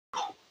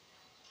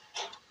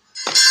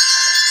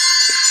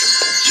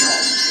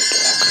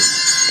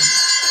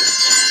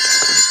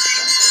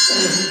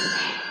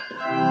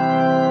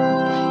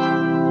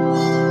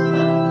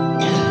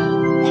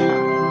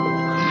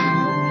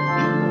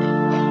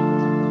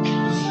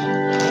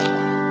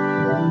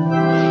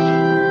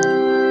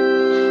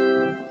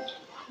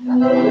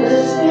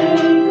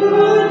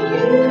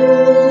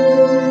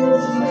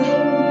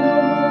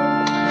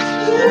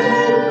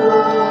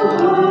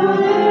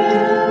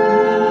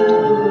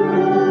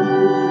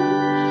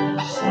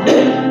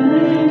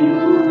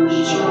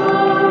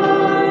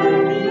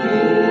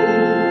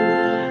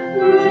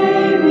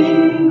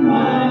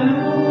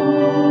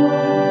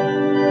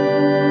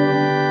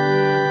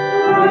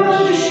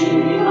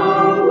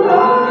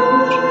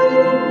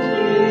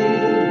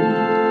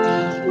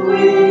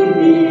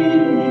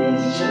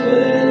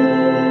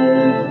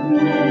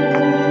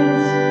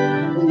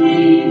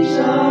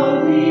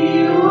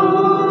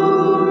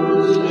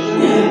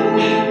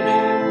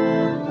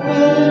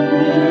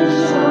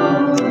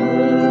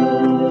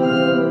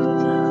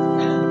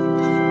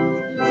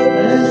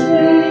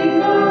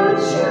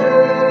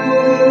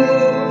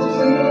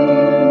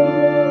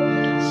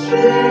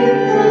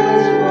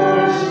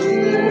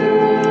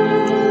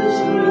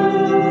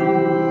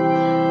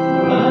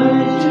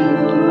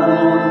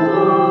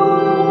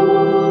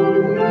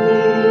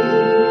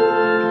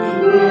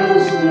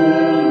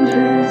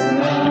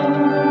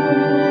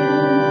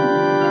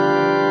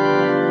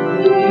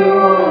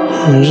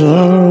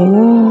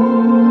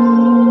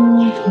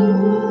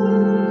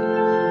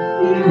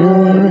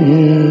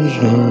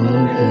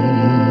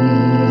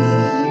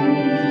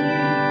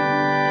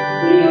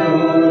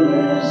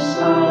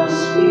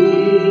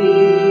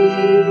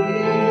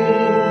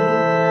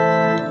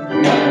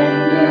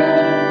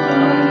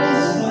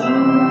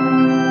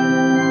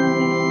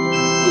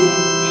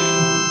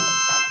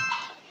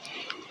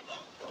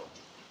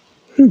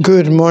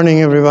Good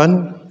morning,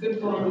 everyone.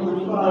 Good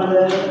morning,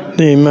 Father.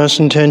 The Mass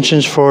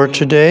intentions for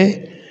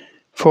today,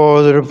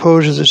 for the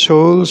repose of the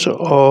souls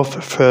of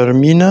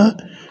Fermina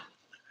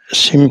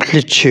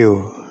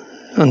Simpliciu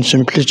and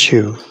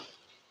Simpliciu.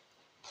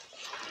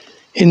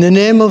 In the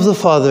name of the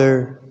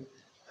Father,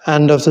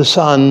 and of the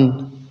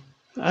Son,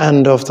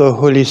 and of the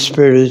Holy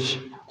Spirit.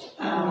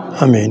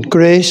 Amen.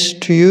 Grace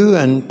to you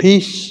and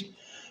peace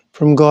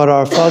from God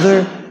our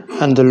Father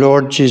and the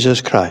Lord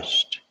Jesus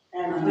Christ.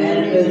 And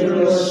with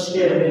your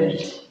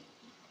spirit.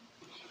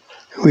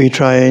 We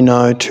try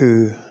now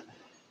to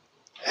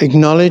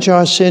acknowledge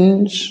our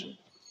sins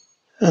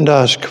and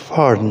ask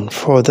pardon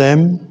for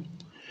them,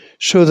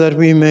 so that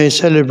we may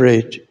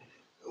celebrate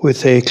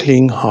with a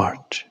clean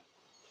heart.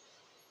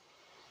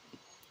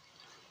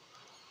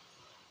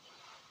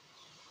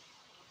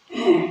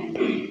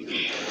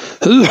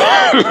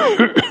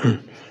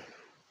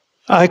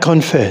 I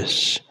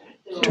confess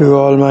to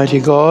Almighty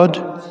God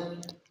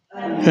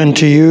and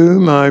to you,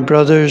 my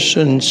brothers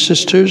and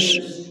sisters,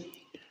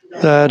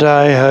 that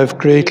I have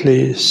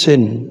greatly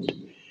sinned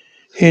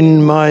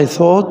in my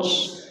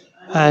thoughts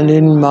and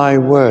in my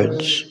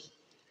words,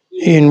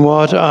 in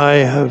what I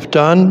have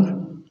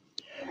done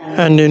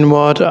and in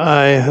what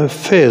I have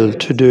failed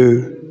to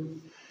do,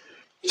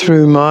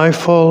 through my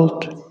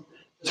fault,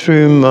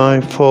 through my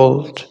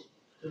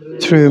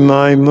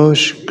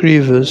most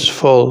grievous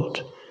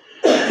fault.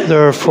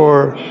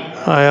 Therefore,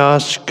 I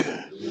ask,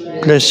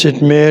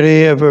 Blessed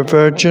Mary, ever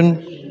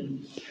Virgin,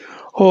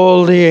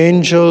 all the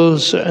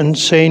angels and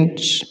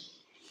saints,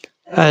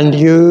 and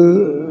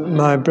you,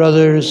 my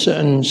brothers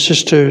and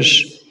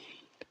sisters,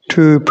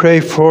 to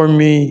pray for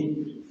me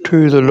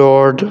to the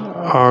Lord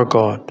our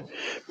God.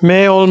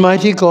 May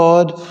Almighty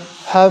God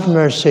have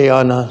mercy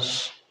on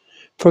us,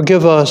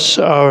 forgive us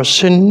our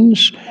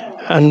sins,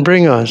 and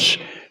bring us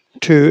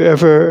to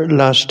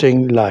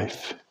everlasting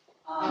life.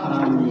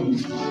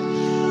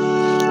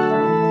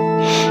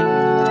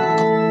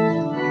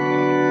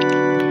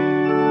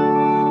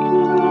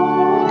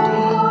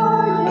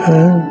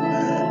 Amen.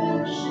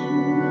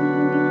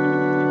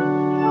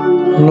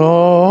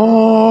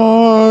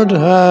 Lord,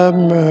 have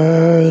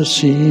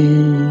mercy.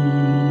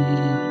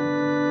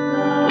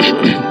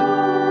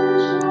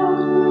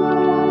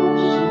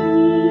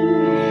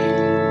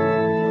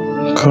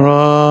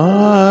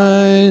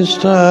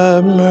 Christ,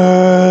 have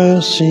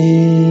mercy.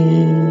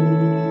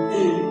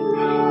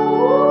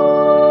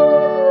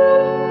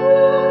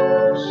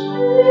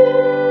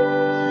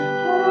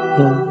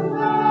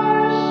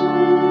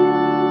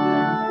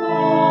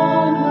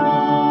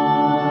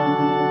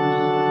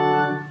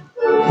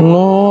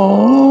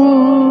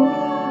 Lord,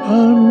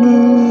 have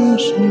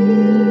mercy.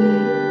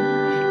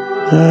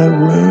 Have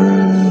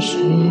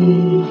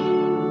mercy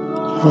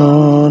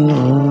on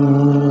us.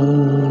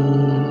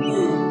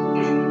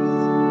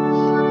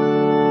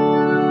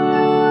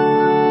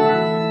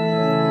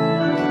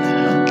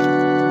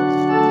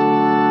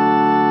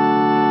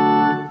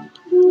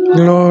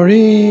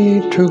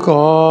 Glory to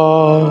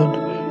God,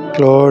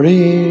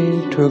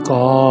 glory to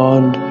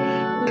God,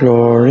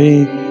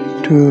 glory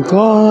to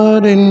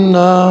God in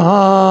the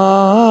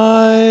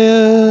highest,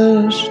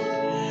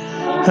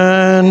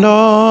 and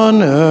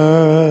on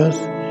earth,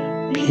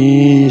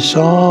 peace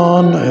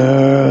on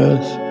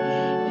earth,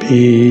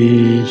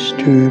 peace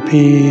to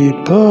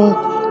people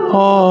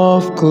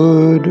of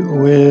good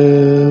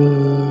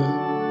will.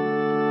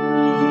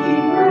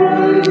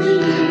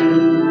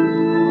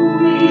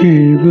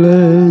 We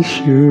bless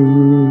you,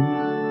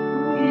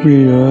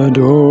 we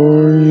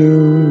adore you,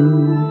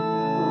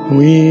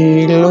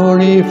 we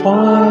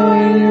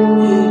glorify you,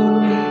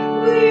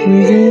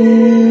 we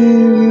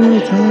give you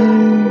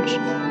thanks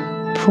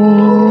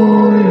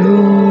for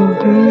your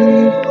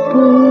great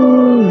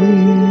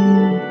glory.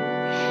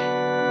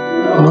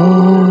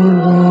 Lord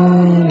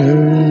God,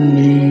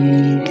 only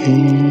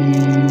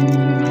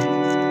King,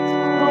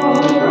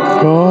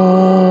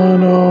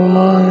 God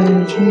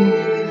Almighty,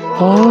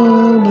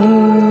 Father.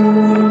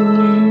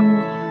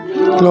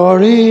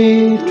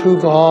 Glory to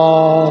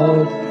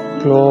God,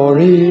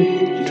 glory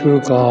to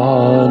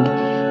God,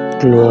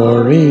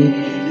 glory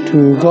to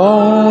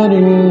God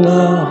in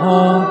the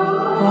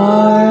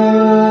highest.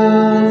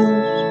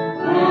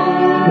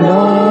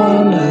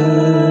 On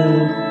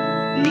earth,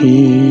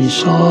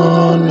 peace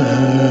on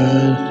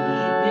earth,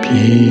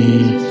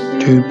 peace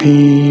to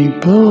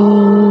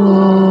people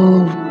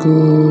of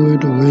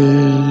good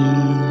will.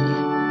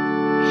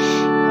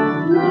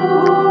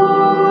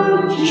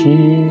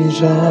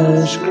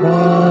 Jesus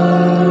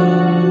Christ,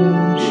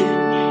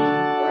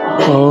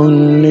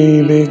 only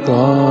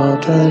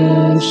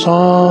begotten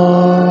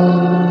Son,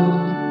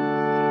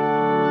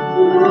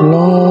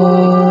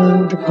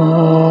 Lord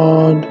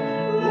God,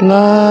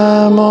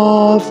 Lamb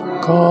of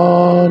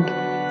God,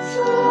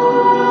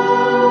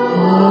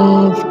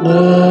 of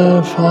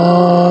the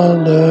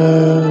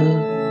Father,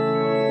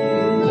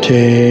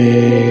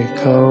 take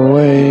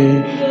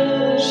away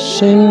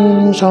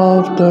sins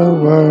of the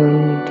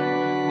world.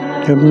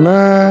 Have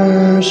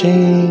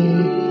mercy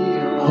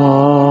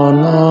on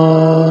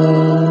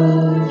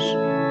us.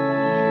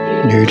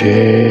 You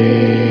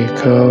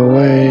take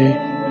away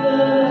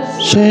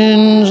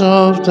sins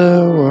of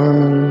the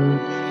world.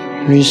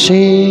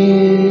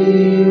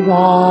 Receive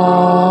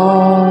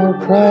our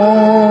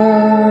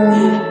prayer.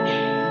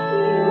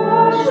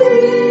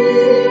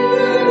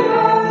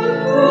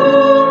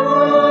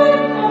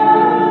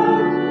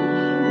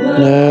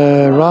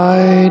 The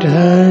right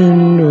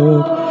hand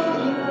of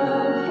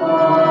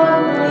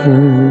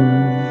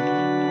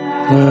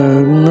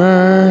have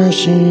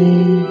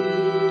mercy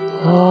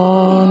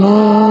on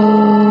us.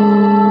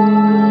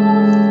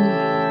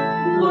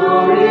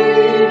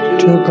 Glory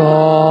to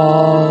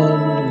God,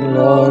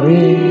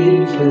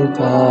 glory to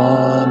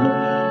God,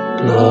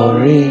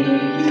 glory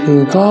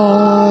to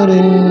God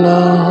in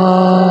the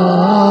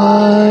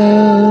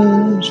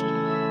highest.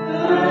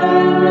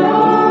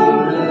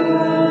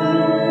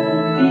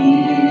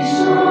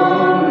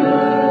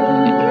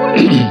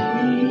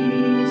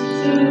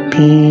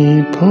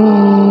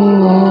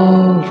 People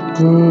of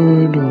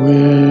good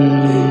will.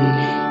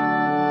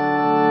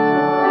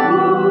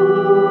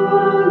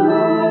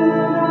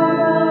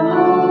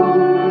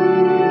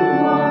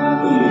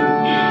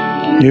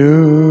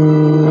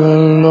 You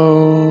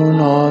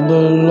alone are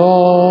the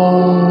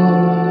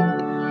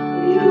Lord.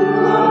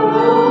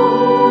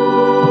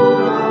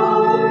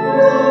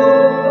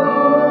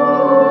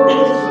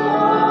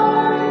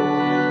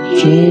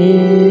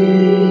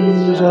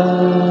 Jesus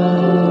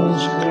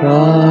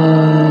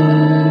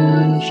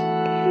Christ,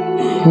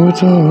 with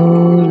the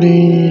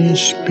Holy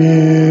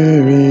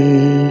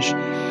Spirit,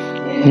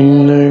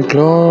 in the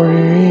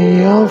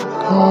glory of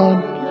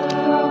God,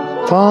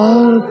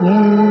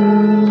 Father.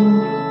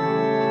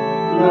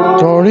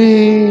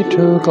 Glory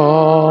to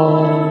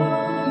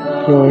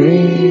God,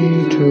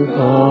 glory to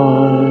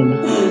God,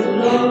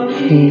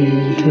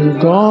 glory to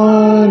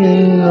God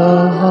in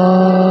the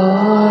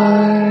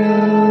highest.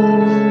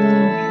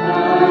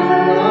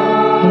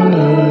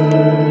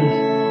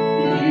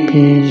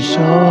 Peace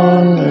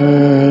on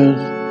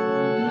earth,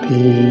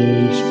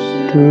 peace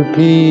to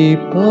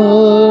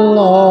people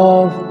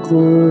of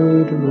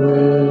good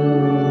will.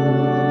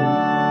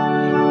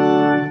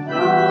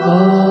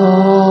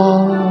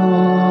 Amen.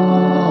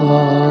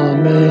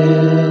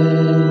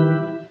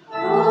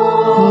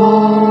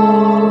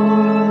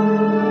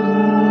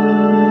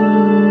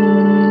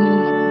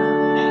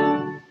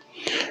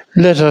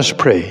 Let us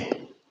pray.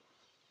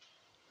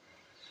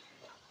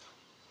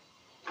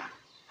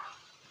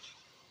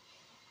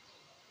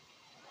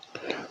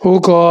 O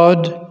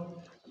God,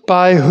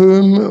 by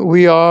whom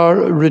we are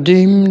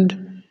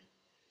redeemed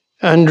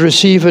and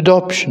receive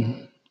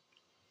adoption,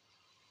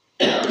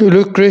 who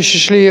look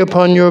graciously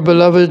upon your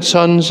beloved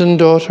sons and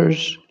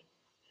daughters,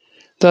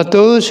 that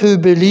those who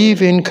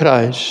believe in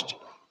Christ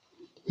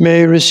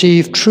may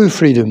receive true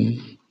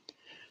freedom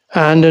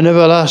and an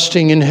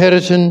everlasting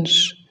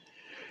inheritance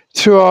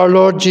through our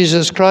Lord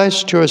Jesus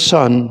Christ, your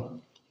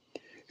Son,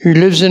 who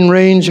lives and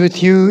reigns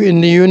with you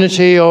in the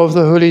unity of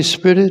the Holy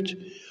Spirit,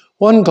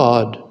 one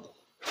God,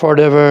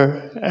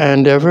 forever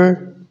and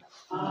ever.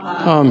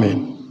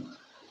 Amen.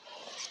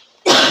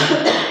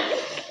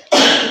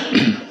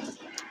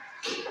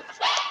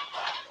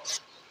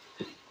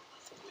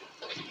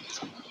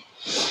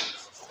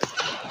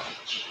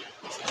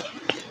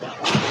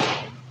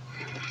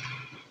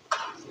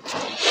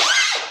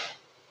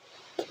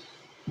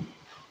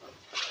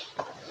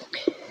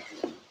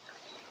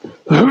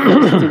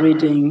 First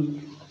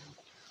reading.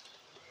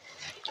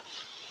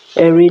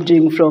 A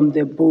reading from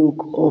the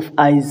book of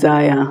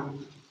Isaiah.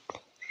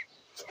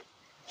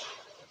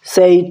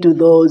 Say to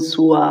those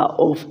who are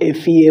of a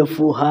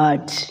fearful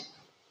heart,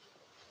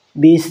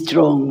 be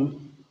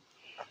strong,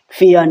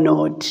 fear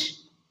not.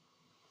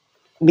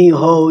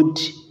 Behold,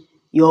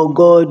 your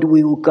God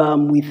will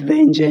come with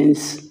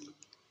vengeance,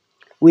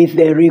 with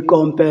the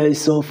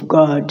recompense of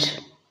God.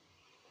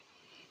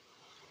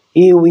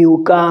 He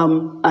will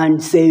come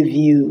and save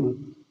you.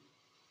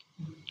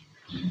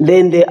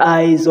 Then the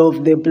eyes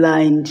of the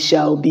blind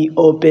shall be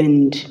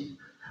opened,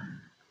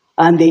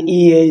 and the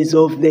ears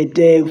of the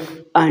deaf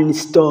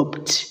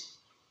unstopped.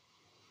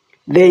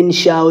 Then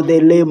shall the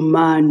lame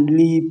man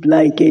leap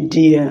like a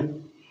deer,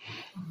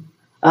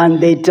 and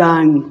the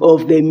tongue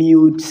of the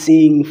mute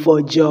sing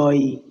for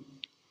joy.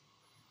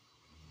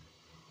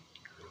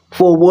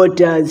 For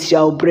waters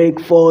shall break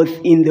forth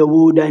in the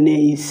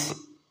wilderness,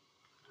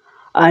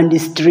 and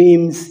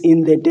streams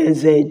in the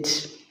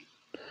desert.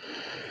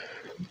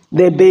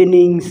 The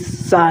burning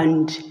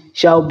sand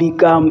shall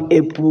become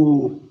a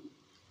pool,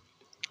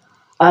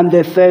 and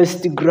the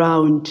thirsty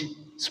ground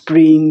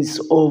springs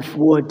of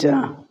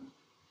water.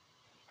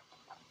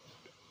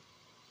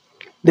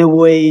 The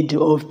word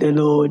of the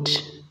Lord.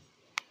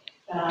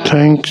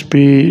 Thanks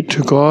be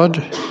to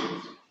God.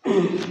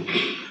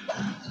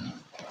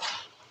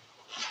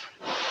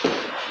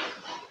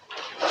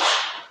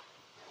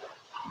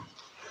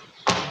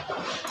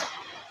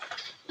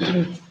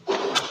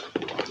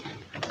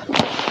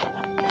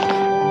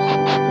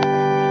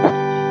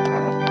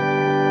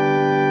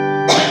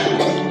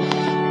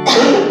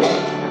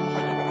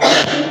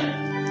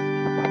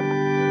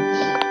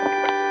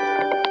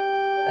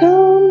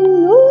 Come,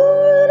 Lord.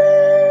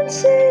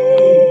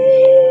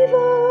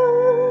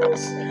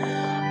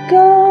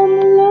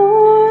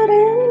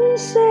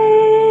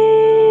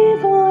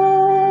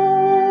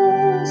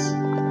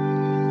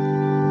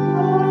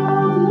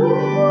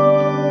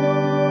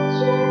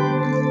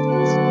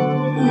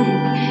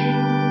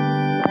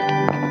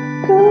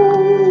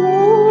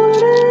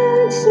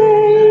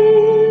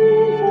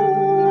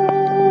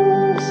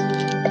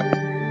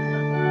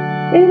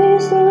 It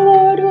is the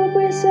Lord who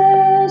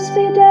preserves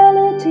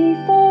fidelity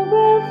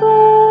forever,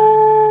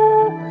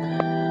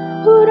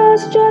 who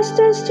does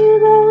justice to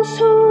those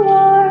who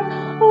are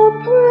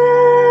oppressed.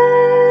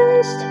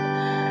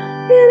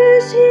 It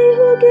is He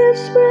who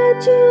gives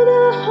bread to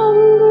the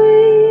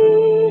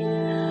hungry,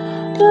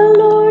 the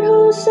Lord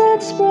who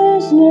sets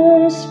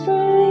prisoners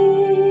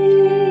free.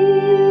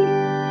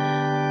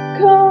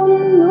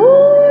 Come,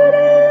 Lord,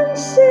 and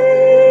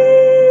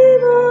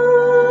save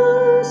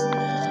us.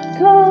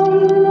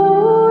 Come,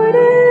 Lord,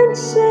 and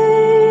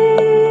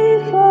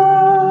save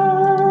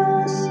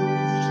us.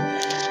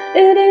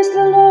 It is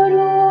the Lord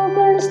who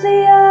opens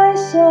the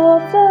eyes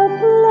of the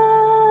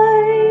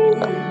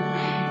blind,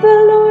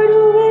 the Lord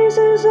who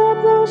raises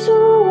up those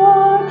who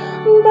are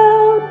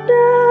bowed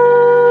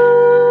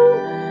down.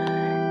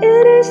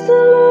 It is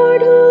the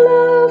Lord who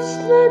loves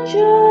the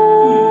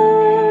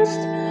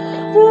just,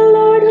 the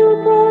Lord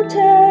who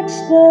protects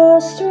the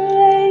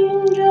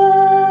stranger.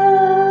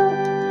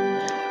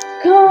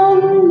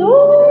 Come,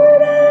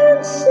 Lord,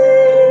 and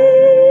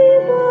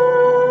save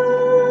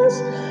us.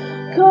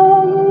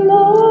 Come,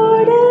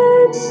 Lord,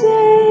 and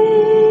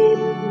save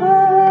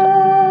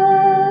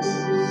us.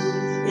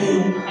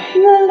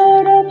 The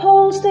Lord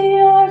upholds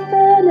the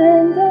orphan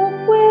and the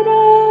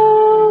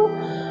widow,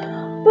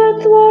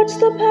 but thwarts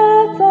the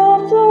path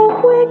of the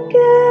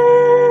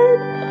wicked.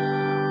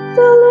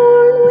 The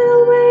Lord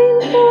will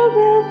reign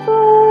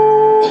forever,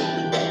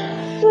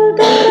 the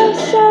God of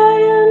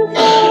Zion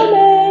from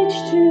age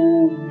to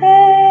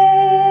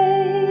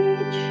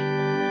age.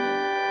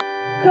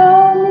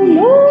 Come,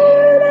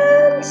 Lord,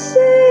 and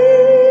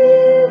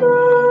save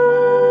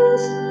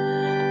us.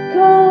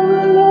 Come,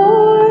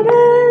 Lord,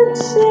 and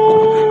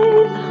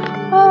save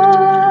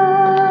us.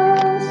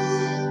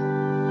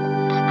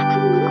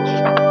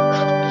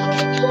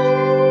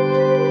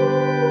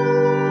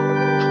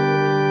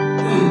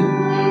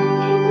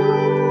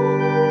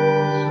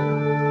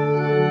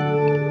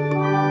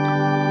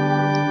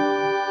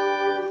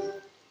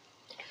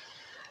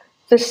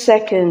 The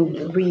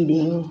second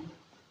reading.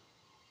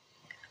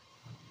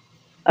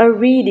 A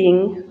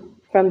reading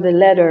from the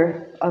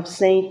letter of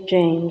St.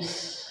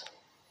 James.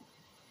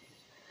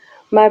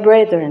 My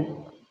brethren,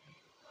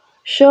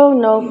 show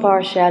no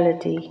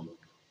partiality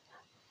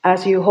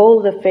as you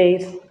hold the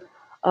faith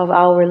of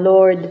our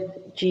Lord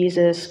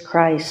Jesus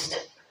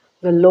Christ,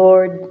 the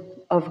Lord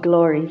of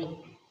glory.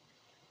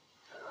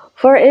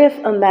 For if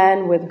a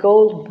man with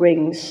gold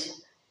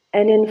rings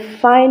and in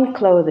fine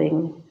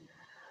clothing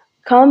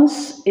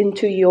comes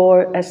into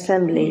your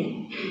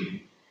assembly,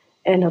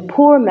 and a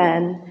poor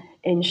man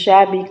in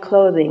shabby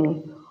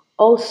clothing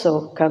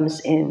also comes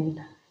in,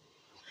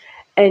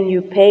 and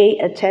you pay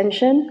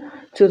attention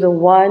to the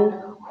one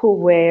who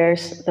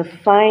wears the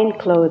fine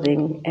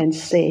clothing and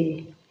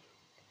say,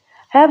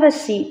 "Have a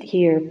seat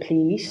here,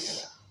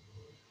 please,"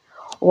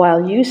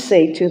 while you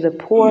say to the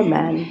poor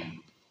man,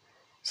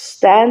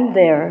 "Stand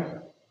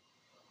there,"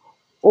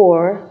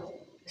 or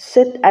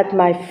 "Sit at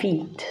my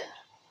feet."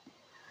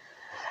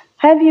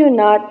 Have you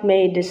not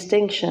made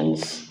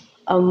distinctions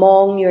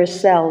among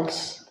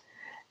yourselves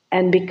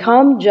and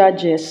become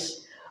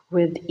judges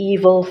with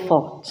evil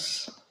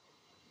thoughts?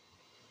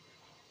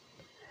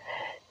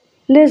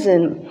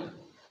 Listen,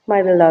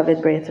 my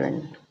beloved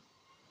brethren.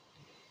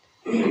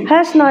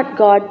 Has not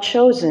God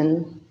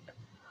chosen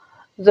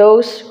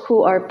those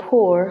who are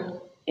poor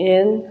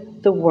in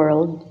the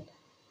world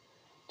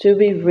to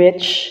be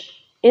rich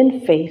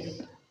in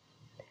faith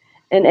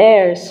and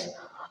heirs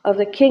of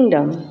the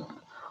kingdom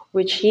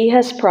which He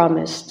has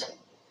promised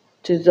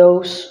to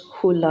those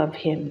who love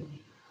Him?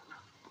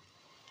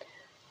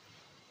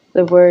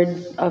 The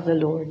word of the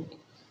Lord.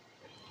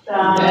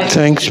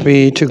 Thanks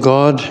be to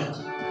God.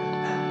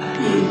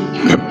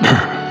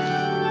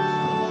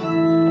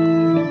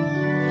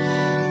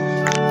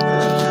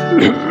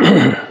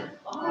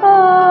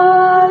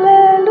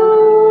 Alleluia,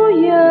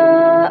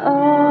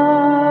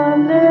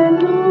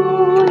 alleluia,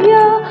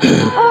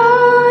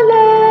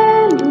 alleluia.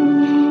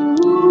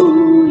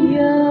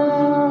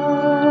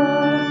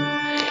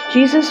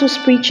 Jesus was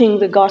preaching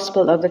the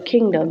gospel of the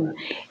kingdom,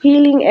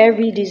 healing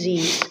every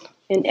disease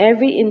and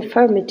every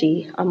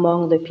infirmity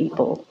among the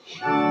people.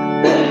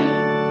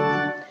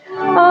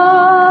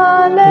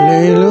 Alleluia,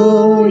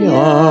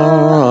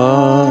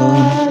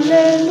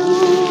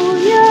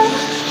 alleluia,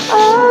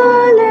 alleluia.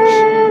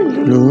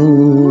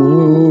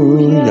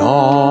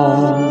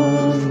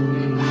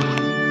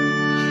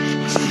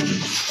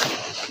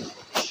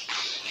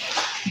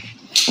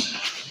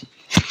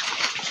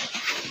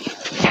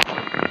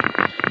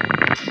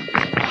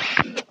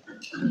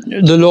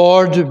 The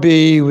Lord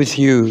be with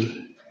you.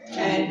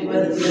 And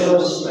with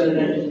your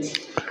spirit.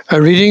 A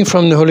reading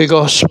from the Holy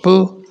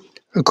Gospel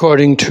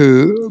according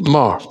to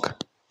Mark.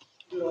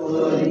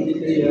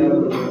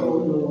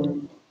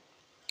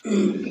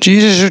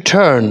 Jesus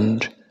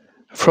returned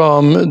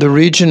from the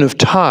region of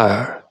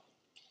Tyre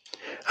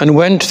and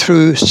went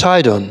through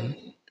Sidon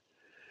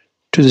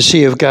to the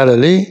Sea of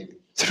Galilee,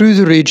 through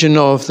the region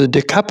of the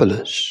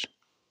Decapolis.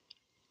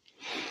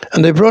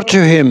 And they brought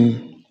to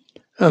him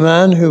a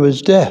man who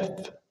was deaf.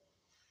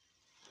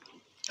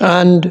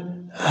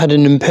 and had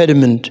an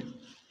impediment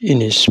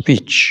in his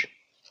speech.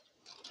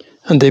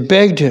 And they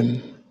begged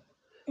him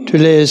to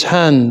lay his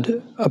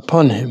hand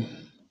upon him.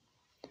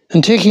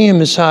 And taking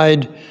him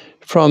aside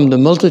from the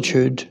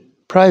multitude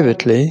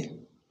privately,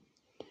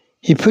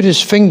 he put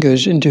his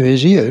fingers into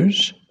his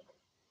ears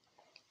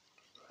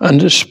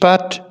and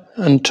spat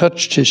and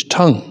touched his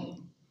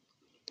tongue.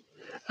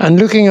 And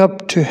looking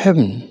up to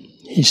heaven,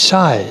 he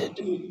sighed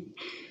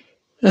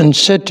and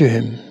said to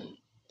him,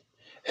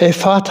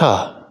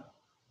 Ephata,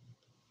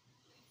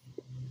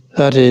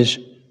 that is,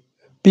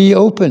 be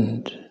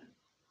opened.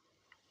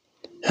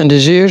 And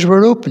his ears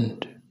were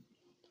opened,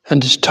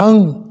 and his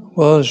tongue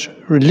was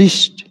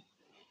released,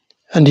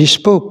 and he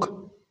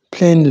spoke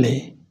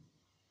plainly.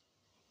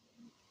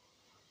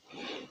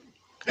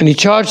 And he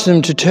charged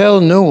them to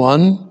tell no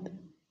one,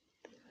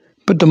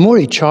 but the more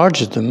he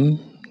charged them,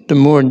 the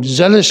more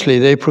zealously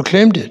they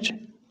proclaimed it.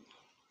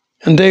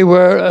 And they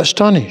were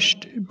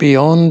astonished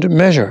beyond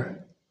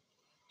measure,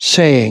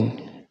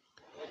 saying,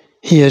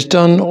 He has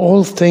done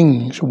all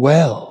things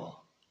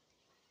well.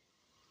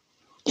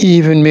 He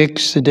even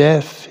makes the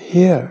deaf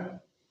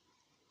hear,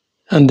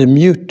 and the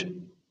mute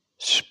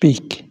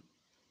speak.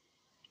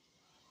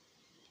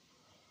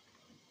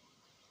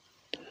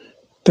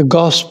 The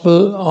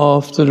Gospel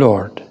of the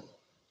Lord.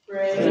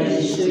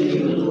 Praise to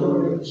you,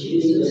 Lord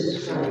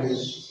Jesus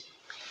Christ.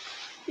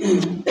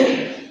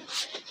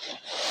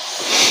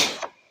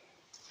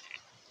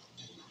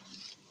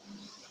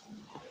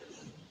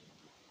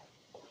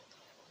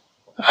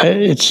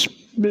 It's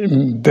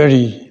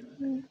very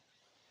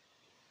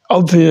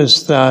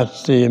obvious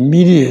that the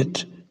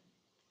immediate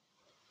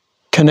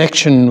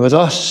connection with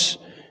us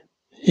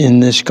in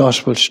this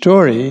gospel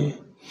story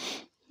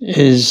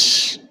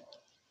is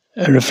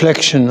a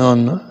reflection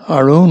on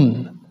our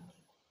own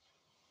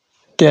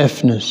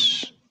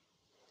deafness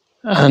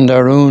and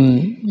our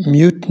own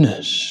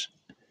muteness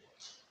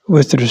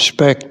with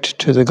respect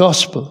to the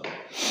gospel,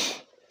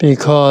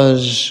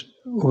 because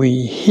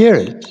we hear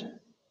it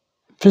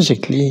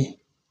physically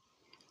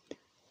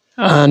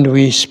and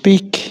we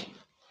speak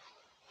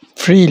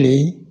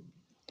freely,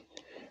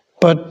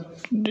 but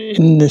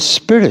in the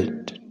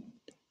spirit,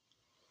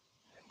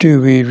 do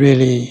we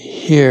really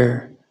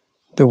hear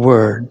the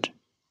word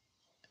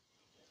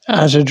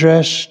as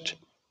addressed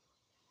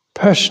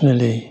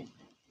personally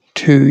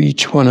to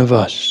each one of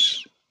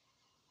us?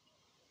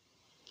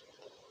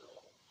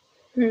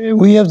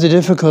 We have the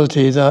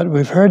difficulty that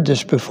we've heard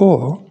this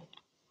before,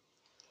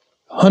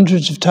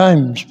 hundreds of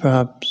times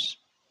perhaps.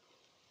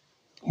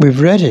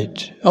 We've read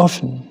it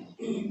often.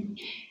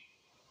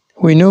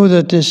 We know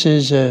that this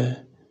is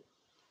a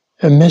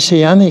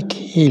messianic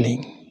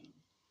healing,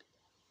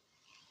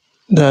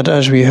 that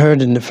as we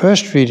heard in the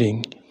first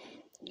reading,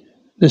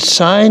 the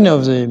sign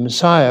of the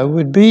Messiah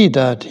would be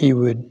that he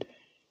would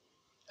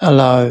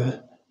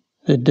allow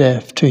the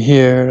deaf to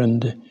hear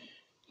and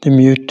the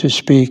mute to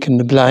speak and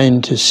the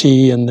blind to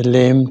see and the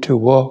lame to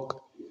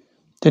walk,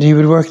 that he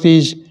would work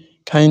these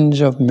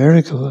kinds of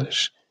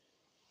miracles.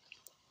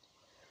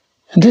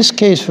 In this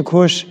case, of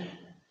course,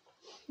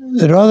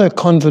 the rather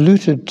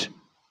convoluted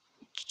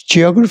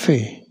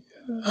geography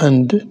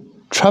and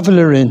travel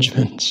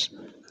arrangements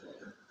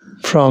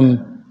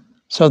from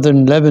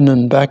southern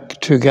Lebanon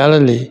back to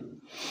Galilee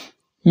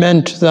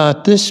meant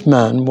that this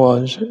man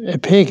was a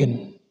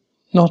pagan,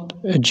 not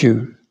a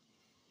Jew.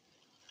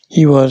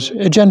 He was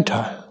a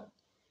Gentile,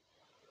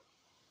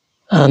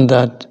 and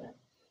that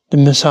the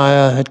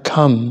Messiah had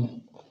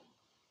come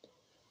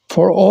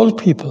for all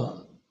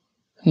people,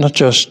 not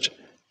just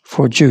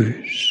for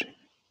Jews.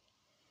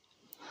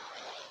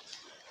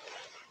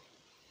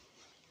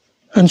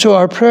 And so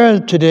our prayer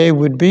today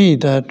would be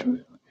that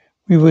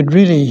we would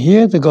really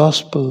hear the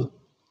gospel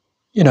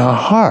in our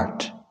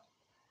heart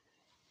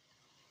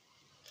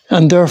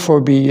and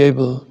therefore be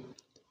able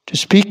to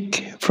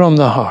speak from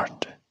the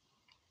heart.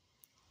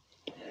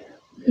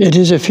 It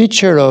is a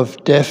feature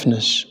of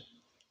deafness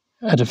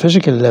at a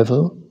physical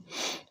level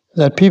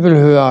that people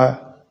who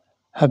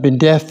have been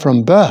deaf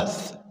from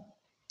birth,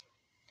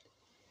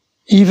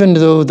 even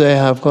though they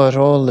have got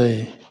all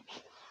the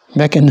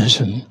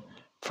mechanism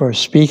for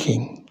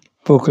speaking,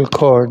 vocal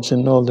cords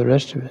and all the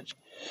rest of it,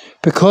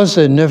 because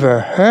they never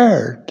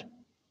heard,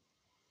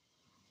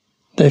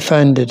 they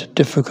find it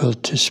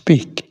difficult to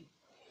speak.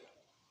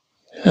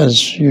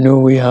 As you know,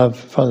 we have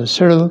Father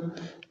Cyril,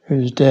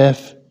 who's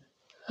deaf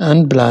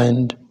and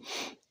blind,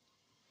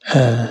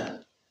 but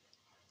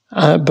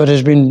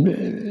has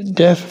been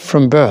deaf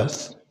from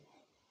birth.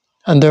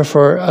 And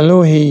therefore,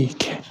 although he's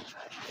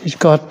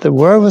got the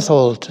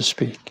wherewithal to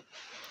speak,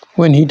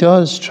 when he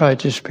does try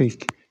to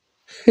speak,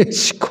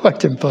 it's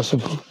quite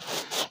impossible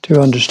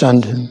to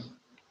understand him,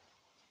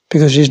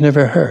 because he's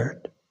never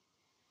heard.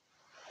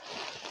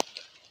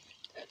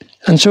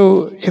 And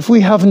so, if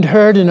we haven't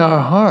heard in our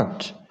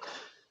heart,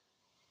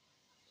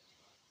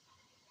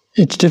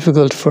 it's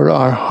difficult for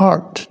our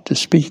heart to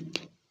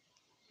speak,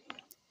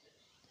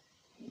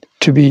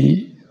 to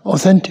be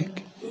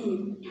authentic,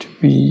 to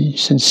be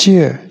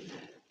sincere,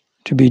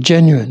 to be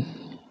genuine.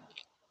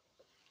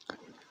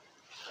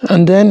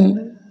 And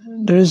then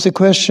there is the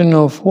question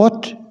of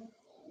what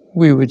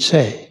we would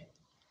say.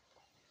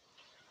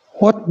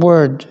 What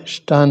word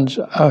stands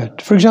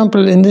out? For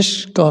example, in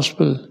this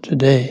gospel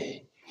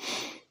today,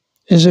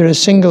 is there a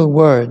single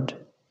word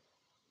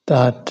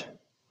that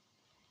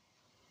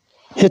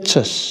hits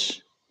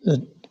us,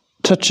 that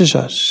touches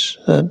us,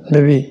 that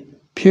maybe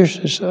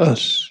pierces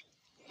us?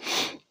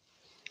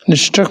 And it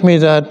struck me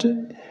that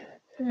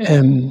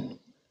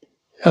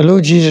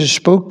although Jesus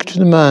spoke to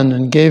the man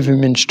and gave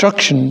him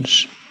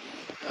instructions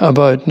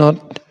about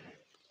not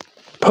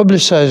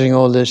publicizing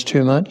all this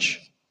too much,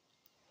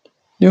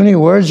 the only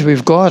words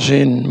we've got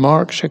in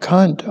Mark's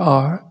account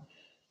are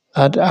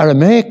that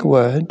Aramaic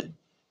word,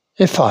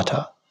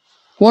 ephata,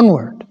 one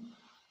word,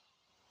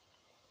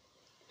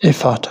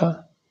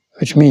 ephata,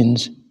 which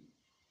means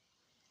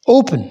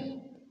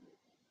open,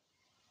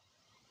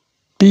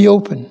 be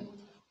open.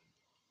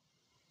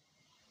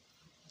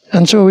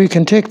 And so we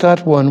can take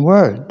that one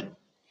word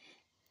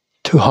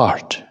to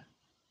heart,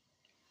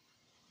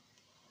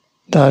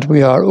 that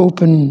we are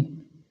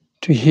open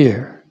to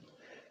hear,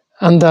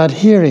 and that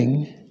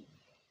hearing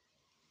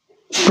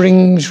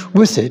brings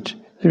with it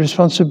the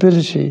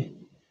responsibility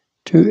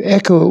to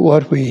echo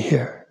what we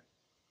hear,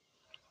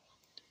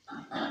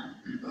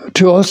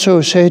 to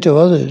also say to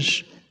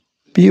others,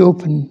 be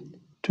open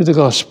to the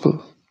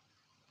gospel.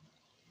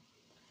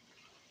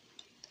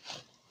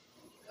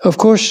 Of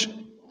course,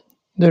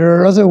 there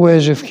are other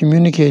ways of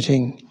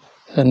communicating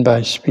than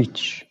by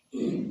speech.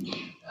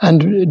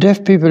 And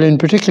deaf people in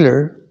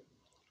particular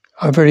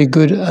are very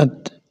good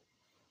at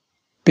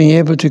being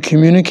able to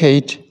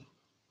communicate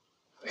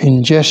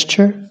in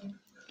gesture,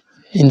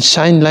 in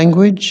sign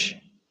language,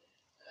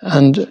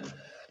 and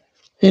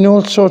in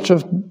all sorts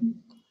of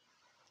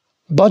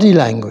body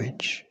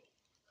language,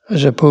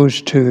 as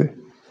opposed to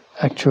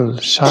actual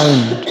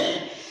sound.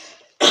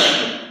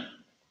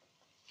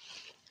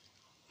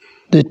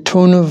 The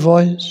tone of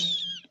voice,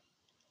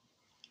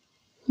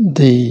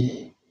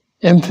 the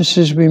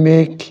emphasis we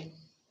make,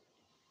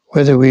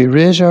 whether we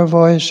raise our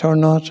voice or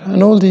not,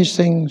 and all these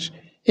things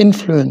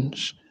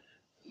influence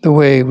the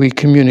way we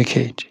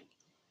communicate.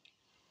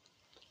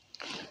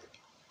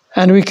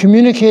 And we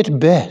communicate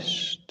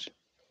best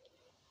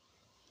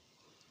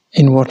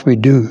in what we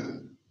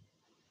do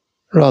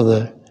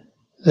rather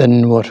than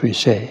in what we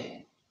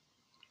say.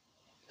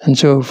 And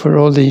so for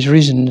all these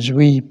reasons,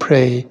 we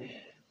pray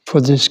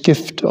for this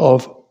gift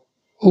of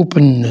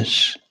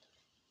openness,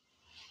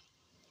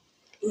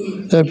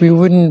 that we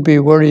wouldn't be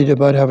worried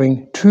about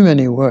having too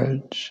many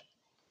words,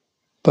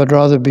 but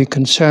rather be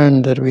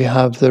concerned that we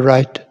have the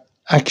right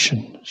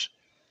actions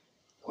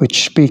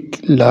which speak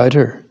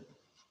louder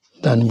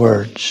than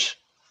words.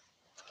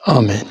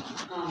 Amen.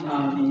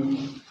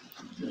 Amen.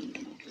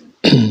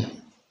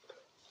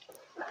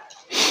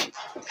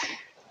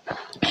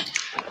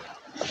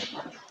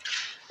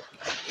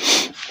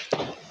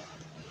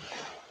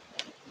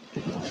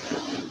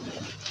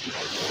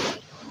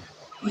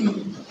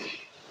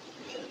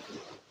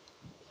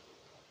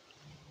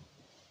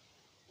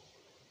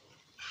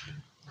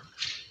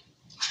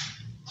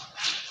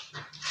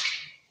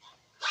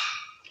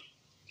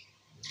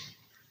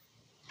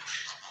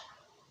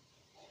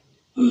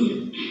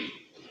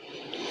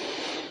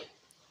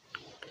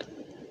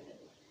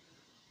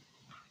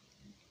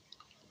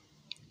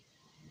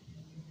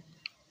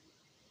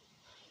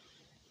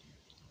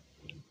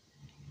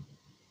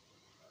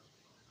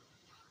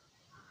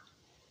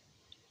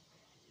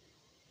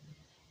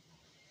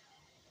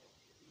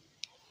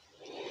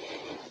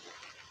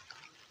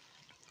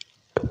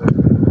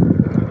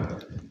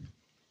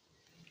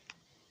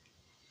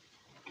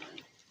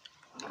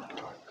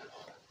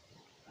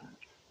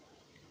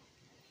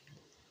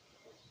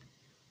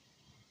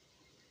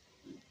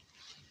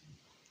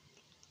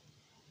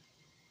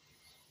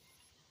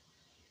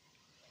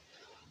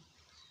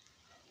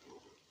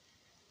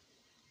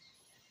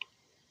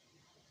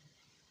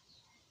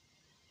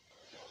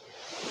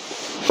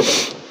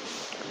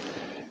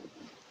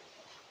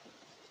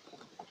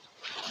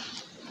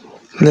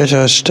 Let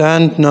us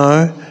stand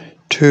now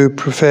to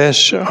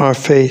profess our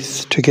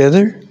faith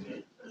together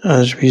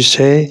as we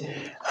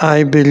say,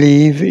 I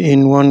believe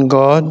in one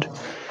God,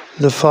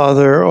 the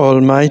Father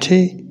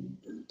Almighty,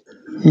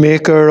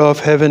 maker of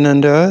heaven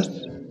and earth,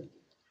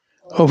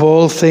 of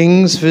all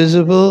things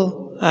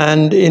visible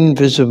and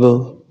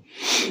invisible.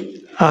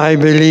 I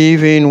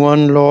believe in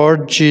one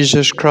Lord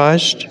Jesus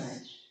Christ,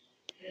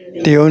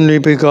 the only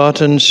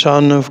begotten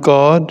Son of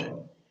God,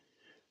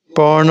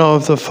 born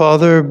of the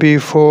Father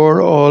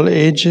before all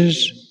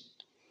ages,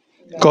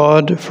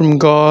 God from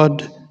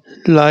God,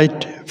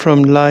 light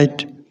from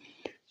light,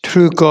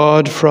 true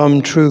God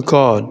from true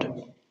God,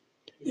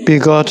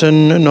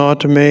 begotten,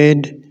 not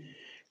made,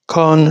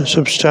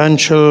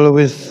 consubstantial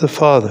with the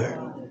Father.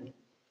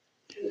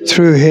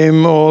 Through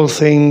him all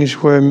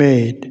things were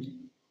made,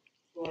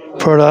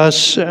 for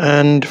us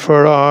and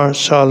for our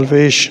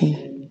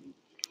salvation.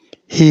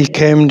 He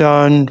came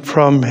down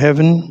from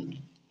heaven,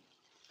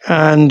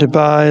 and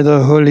by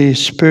the Holy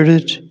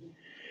Spirit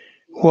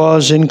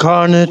was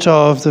incarnate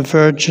of the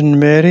Virgin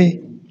Mary,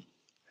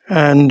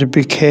 and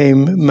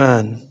became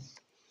man.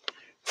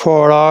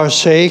 For our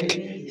sake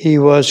he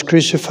was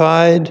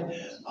crucified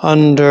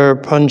under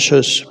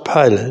Pontius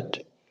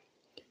Pilate.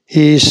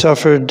 He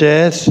suffered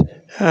death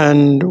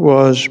and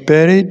was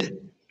buried,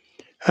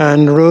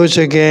 and rose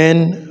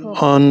again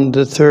on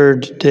the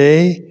third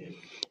day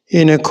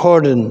in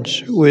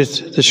accordance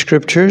with the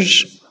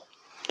Scriptures.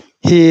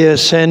 He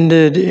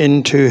ascended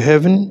into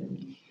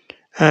heaven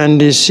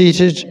and is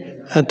seated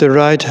at the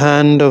right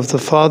hand of the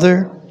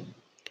Father.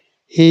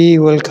 He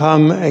will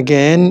come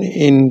again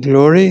in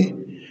glory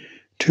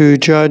to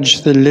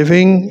judge the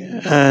living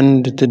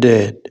and the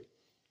dead,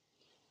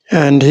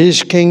 and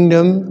his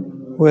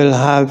kingdom will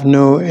have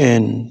no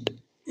end.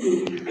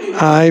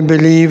 I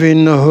believe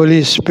in the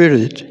Holy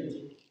Spirit,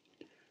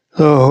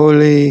 the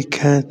Holy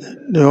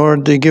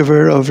Lord, the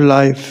giver of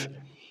life,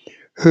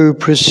 who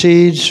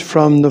proceeds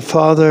from the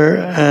Father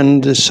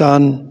and the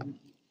Son,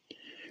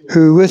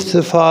 who with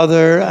the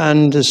Father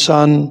and the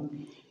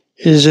Son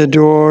is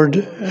adored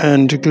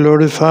and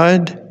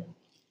glorified,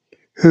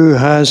 who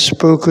has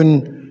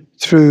spoken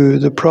through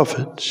the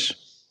prophets.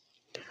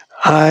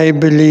 I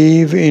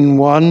believe in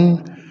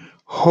one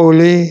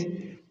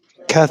holy,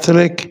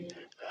 Catholic,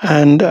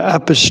 and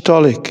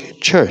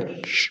Apostolic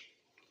Church.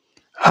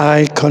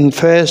 I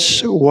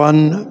confess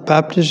one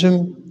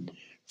baptism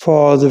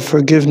for the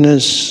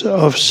forgiveness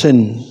of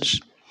sins,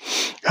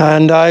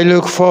 and I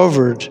look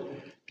forward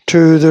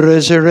to the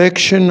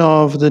resurrection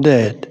of the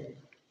dead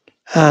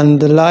and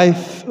the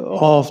life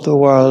of the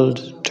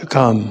world to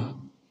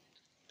come.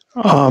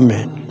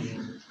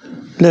 Amen.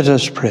 Let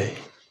us pray.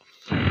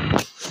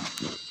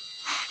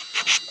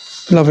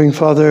 Loving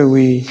Father,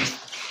 we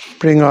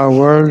bring our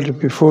world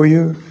before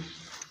you,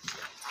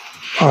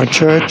 our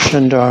church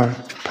and our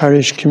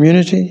parish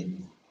community,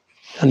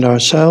 and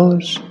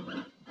ourselves,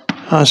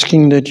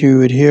 asking that you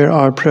would hear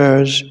our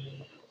prayers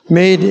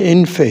made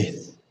in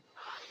faith.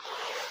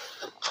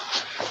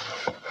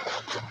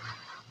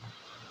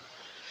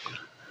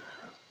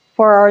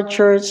 For our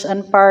church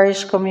and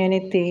parish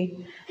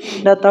community,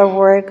 that our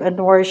work and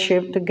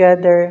worship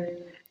together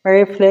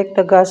may reflect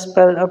the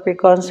gospel of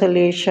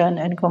reconciliation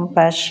and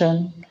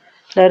compassion.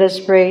 Let us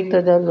pray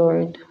to the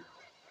Lord.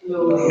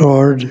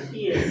 Lord,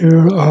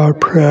 hear our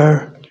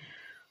prayer.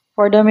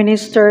 For the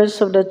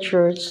ministers of the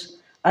church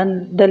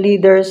and the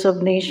leaders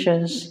of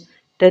nations,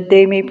 that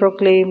they may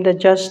proclaim the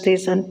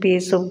justice and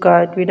peace of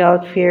God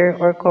without fear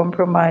or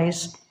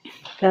compromise.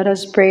 Let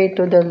us pray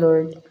to the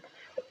Lord.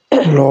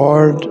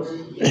 Lord,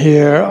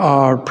 hear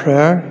our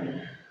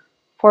prayer.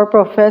 For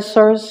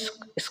professors,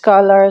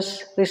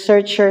 scholars,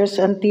 researchers,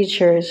 and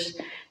teachers,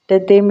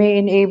 that they may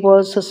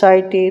enable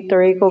society to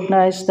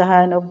recognize the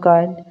hand of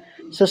God,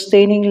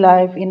 sustaining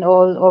life in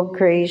all of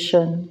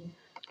creation.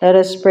 Let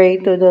us pray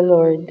to the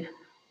Lord.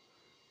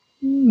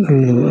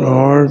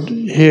 Lord,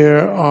 hear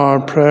our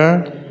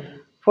prayer.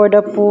 For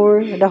the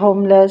poor, the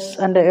homeless,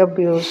 and the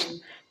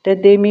abused,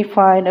 that they may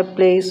find a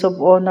place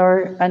of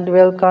honor and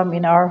welcome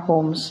in our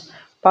homes,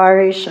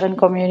 parish, and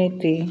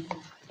community.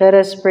 Let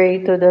us pray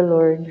to the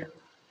Lord.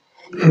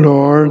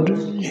 Lord,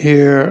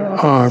 hear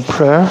our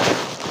prayer.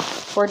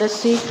 For the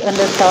sick and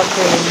the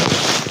suffering,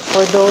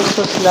 for those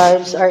whose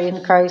lives are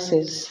in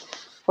crisis,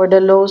 for the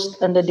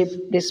lost and the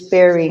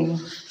despairing,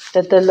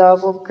 that the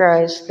love of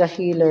Christ, the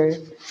healer,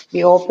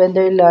 be open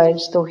their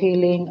lives to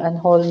healing and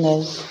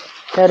wholeness.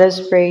 Let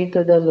us pray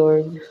to the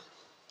Lord.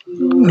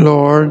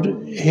 Lord,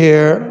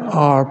 hear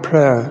our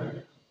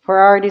prayer. For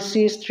our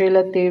deceased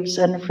relatives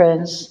and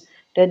friends,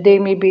 that they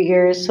may be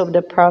heirs of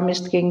the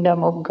promised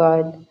kingdom of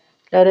God,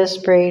 let us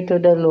pray to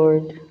the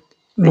Lord.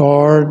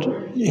 Lord,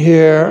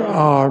 hear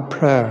our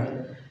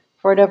prayer.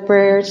 For the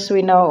prayers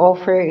we now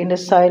offer in the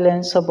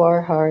silence of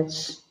our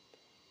hearts.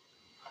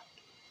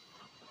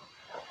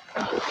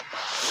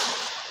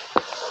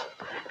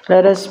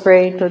 Let us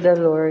pray to the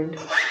Lord.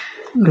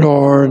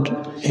 Lord,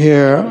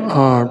 hear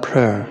our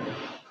prayer.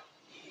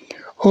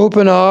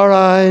 Open our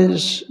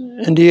eyes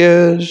and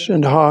ears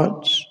and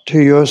hearts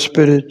to your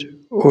Spirit,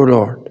 O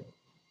Lord,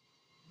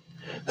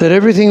 that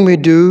everything we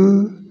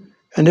do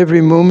and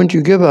every moment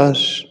you give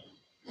us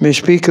may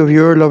speak of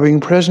your loving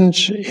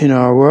presence in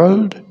our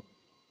world,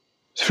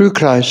 through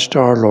Christ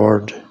our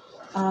Lord.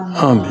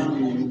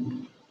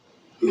 Amen.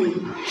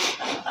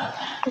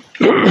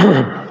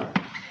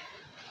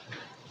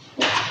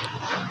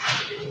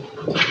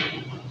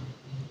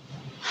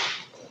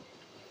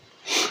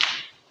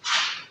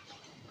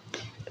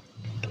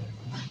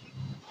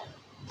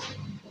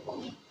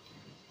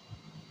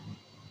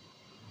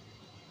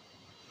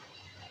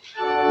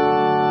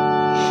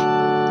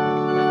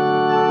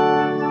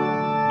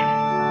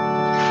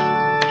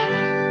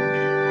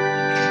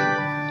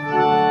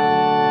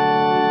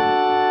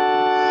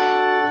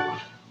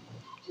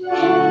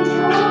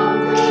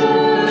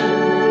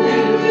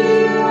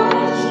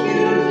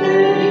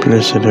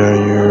 Blessed are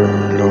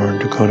you,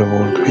 Lord, God of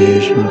all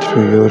creation.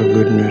 Through your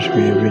goodness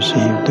we have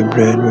received the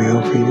bread we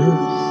offer you.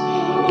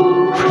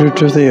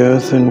 Fruit of the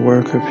earth and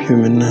work of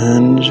human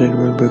hands, it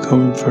will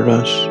become for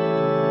us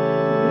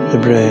the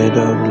bread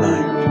of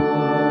life.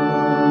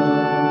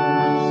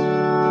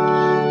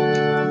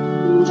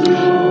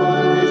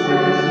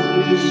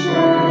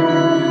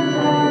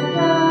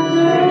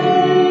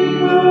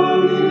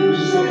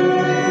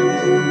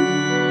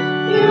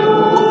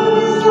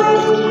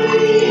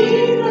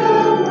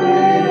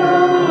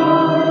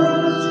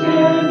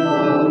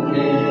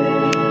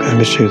 the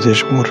mystery of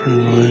this water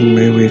and wine,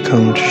 may we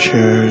come to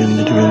share in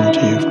the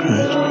divinity of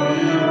Christ,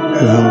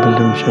 who humbled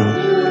himself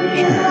to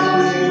share.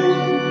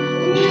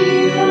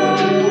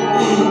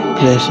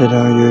 Blessed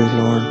are you,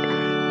 Lord,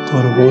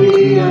 God of all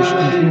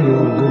creation. Through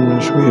your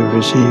goodness we have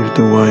received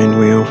the wine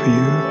we offer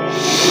you.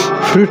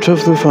 Fruit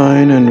of the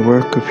vine and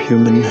work of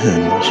human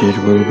hands, it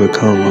will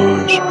become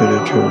our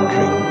spiritual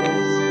drink.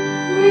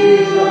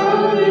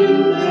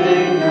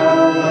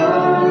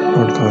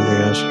 Lord God, we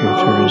ask you to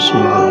receive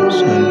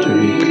us and to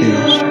be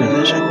pleased with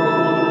us.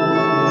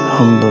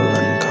 Humble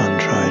and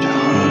contrite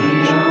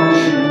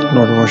heart.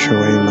 Lord, wash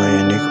away my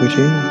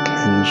iniquity,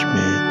 cleanse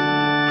me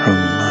from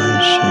my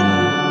sin.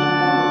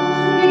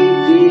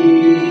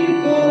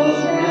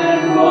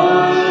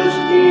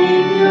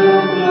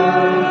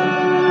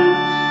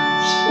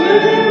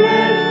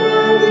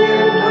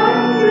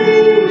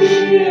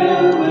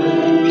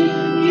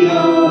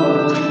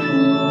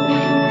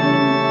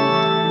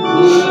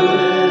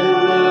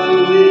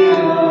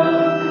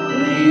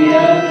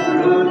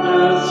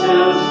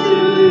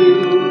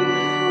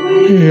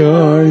 We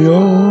are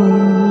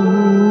yours.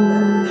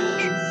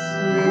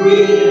 We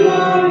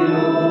are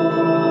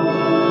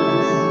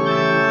yours.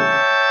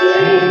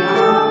 Take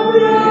our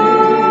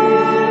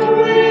breath,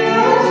 we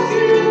ask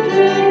you,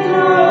 take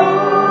our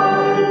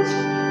hearts.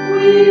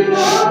 We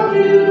love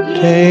you,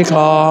 take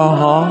our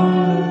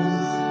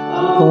hearts.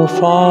 Oh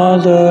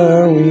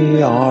Father,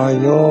 we are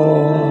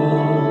yours.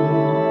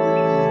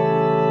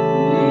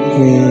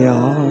 We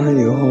are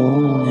yours.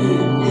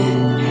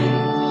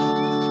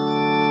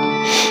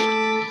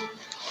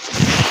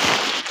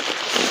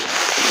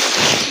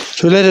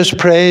 So let us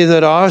pray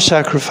that our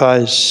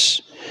sacrifice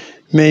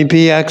may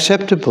be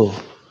acceptable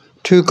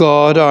to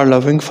God, our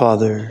loving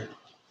Father.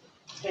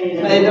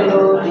 May the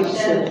Lord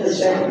accept the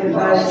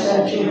sacrifice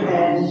at your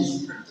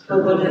hands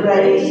for the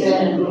praise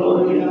and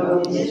glory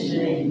of his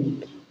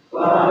name,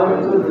 for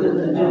our good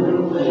and the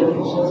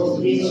will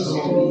of his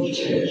holy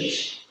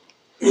church.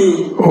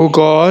 O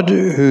God,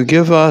 who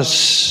give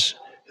us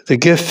the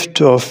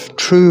gift of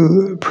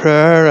true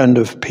prayer and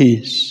of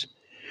peace,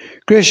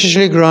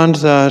 graciously grant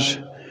that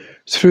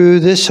through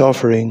this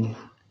offering,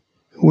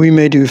 we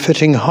may do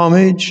fitting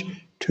homage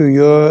to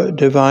your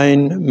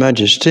divine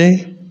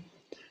majesty,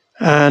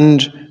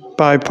 and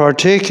by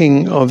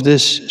partaking of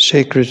this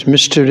sacred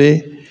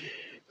mystery,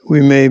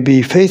 we may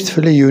be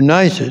faithfully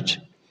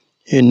united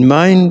in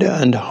mind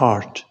and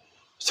heart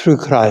through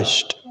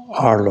Christ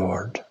our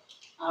Lord.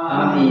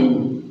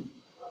 Amen.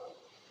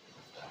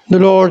 The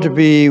Lord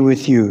be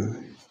with you.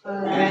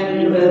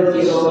 And with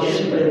your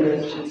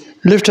spirit.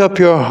 Lift up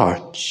your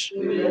hearts.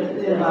 We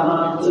lift them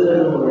up to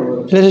the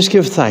Lord. Let us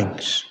give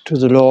thanks to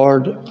the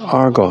Lord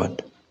our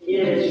God.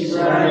 It is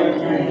right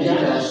and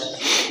just.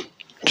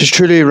 It is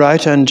truly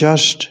right and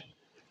just,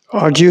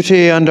 our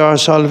duty and our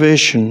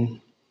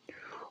salvation,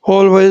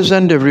 always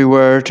and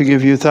everywhere to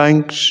give you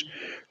thanks,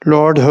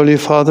 Lord, Holy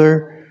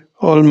Father,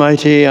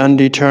 Almighty and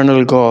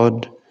eternal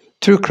God,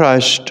 through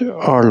Christ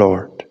our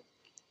Lord.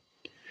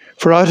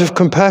 For out of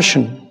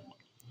compassion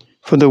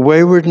for the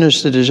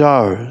waywardness that is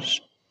ours,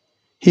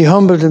 he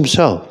humbled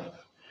himself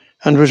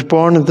and was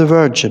born of the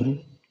Virgin.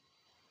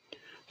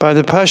 By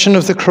the passion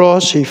of the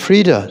cross, he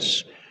freed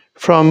us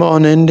from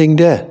unending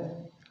death,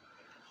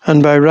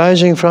 and by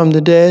rising from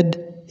the dead,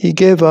 he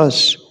gave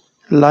us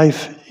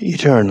life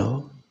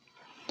eternal.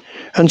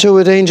 And so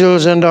with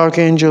angels and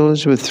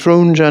archangels, with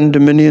thrones and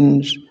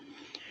dominions,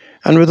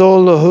 and with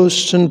all the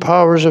hosts and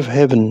powers of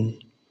heaven,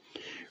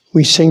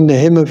 we sing the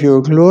hymn of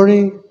your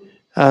glory,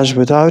 as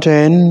without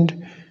end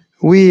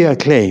we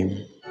acclaim.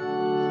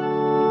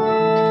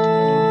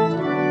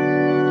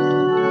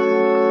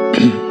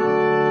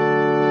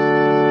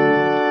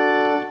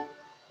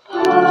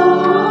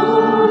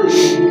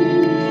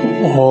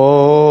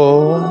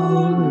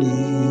 Holy,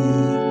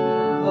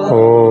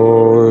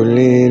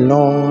 holy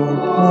Lord,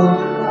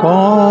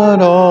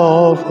 God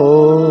of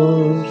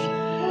hosts,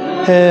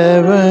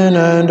 heaven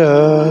and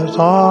earth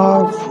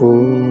are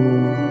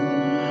full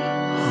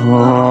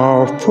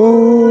of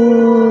glory.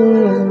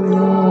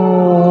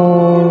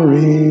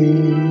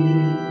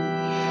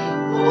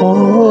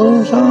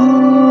 Hosanna,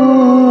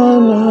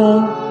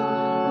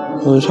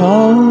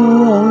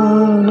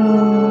 Hosanna,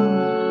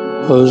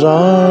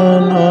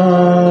 Hosanna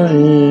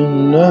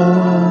in the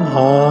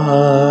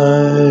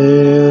highest.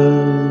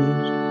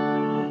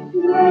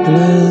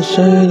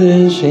 Blessed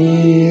is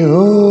he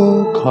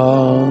who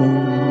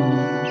comes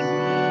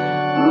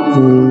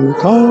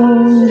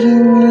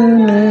in the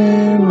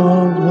name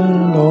of the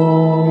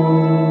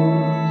Lord.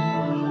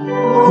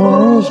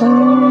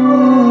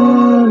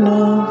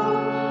 Hosanna,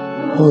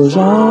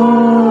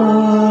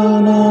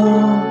 Hosanna,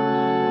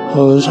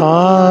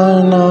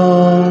 Hosanna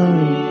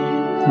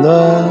in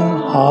the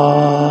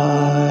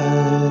highest.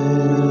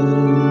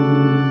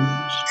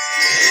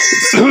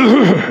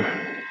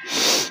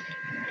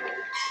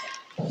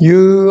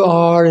 You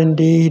are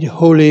indeed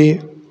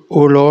holy, O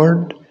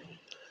Lord,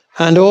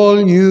 and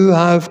all you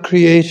have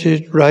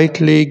created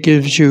rightly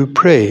gives you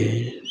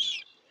praise.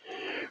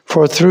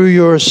 For through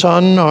your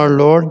Son, our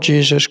Lord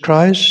Jesus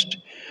Christ,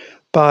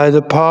 by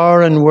the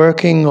power and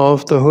working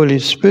of the Holy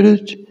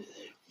Spirit,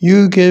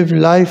 you give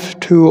life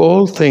to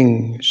all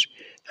things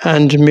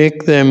and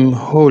make them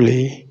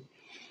holy.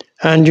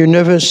 And you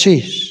never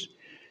cease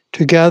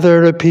to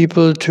gather a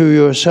people to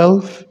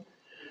yourself,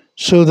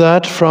 so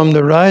that from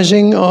the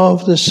rising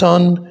of the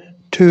sun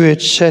to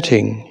its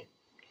setting,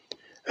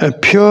 a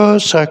pure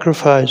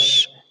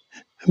sacrifice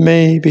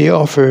may be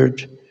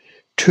offered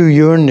to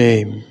your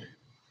name.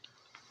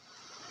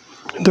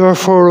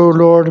 Therefore, O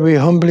Lord, we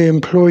humbly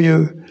implore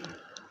you,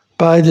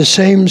 by the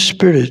same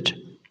Spirit,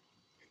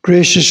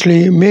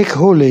 graciously make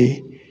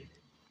holy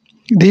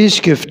these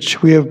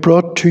gifts we have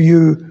brought to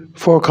you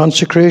for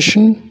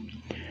consecration,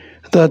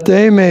 that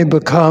they may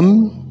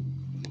become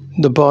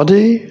the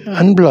body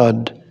and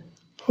blood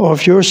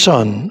of your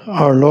Son,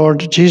 our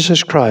Lord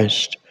Jesus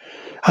Christ,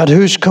 at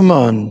whose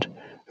command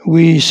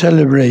we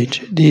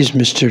celebrate these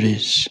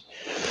mysteries.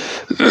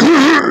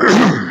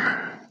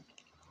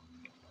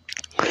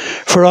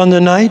 For on the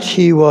night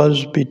he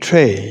was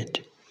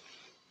betrayed,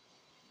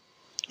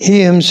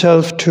 he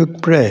himself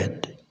took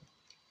bread,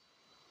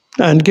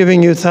 and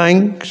giving you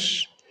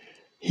thanks,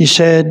 he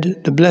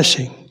said the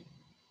blessing,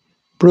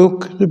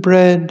 broke the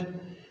bread,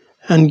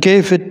 and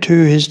gave it to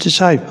his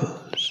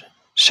disciples,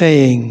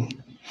 saying,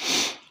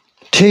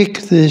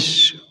 "Take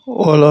this,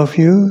 all of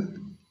you,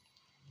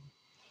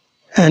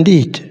 and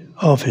eat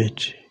of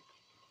it.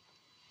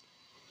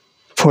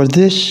 For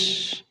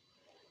this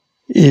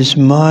is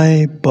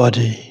my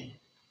body,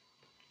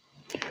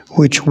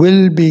 which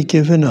will be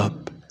given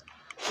up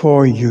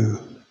for you."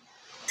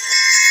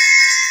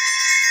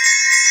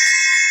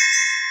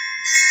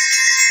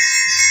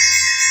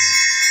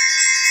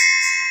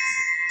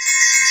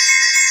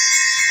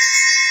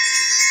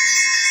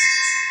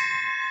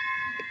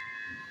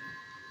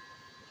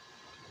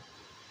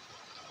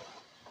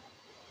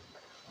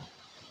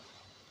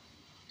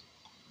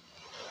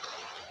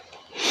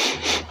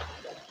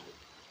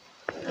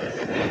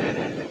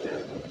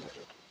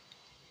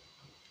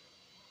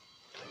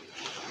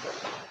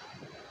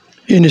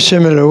 In a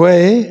similar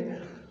way,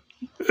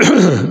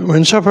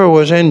 when supper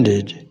was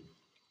ended,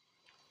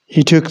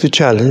 he took the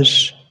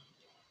chalice,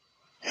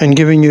 and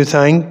giving you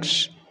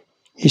thanks,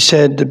 he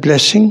said the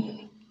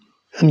blessing,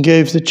 and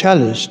gave the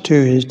chalice to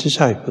his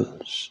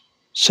disciples,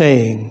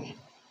 saying,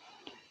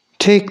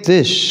 "Take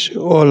this,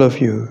 all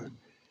of you,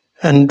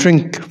 and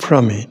drink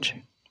from it.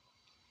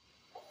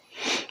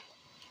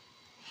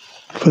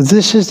 For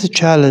this is the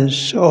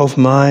chalice of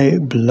my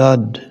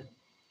blood,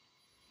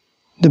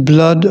 the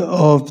blood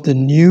of the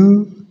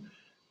new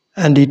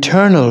and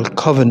eternal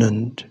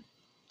covenant,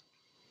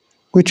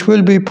 which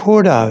will be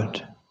poured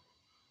out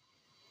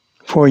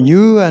for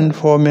you and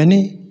for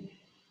many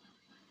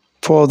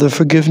for the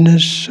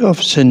forgiveness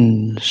of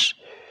sins.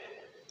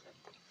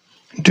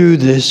 Do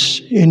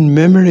this in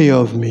memory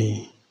of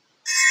me."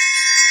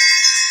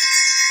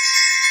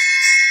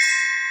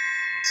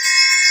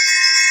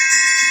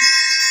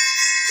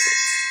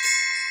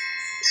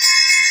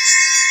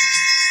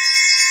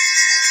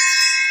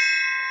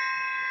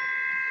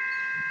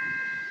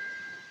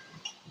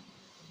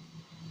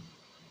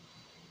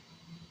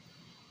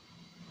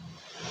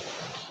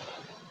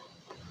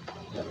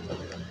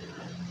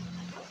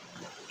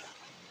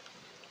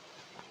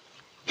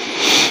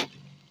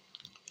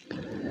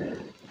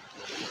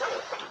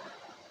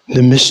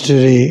 The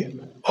mystery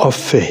of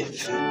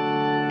faith.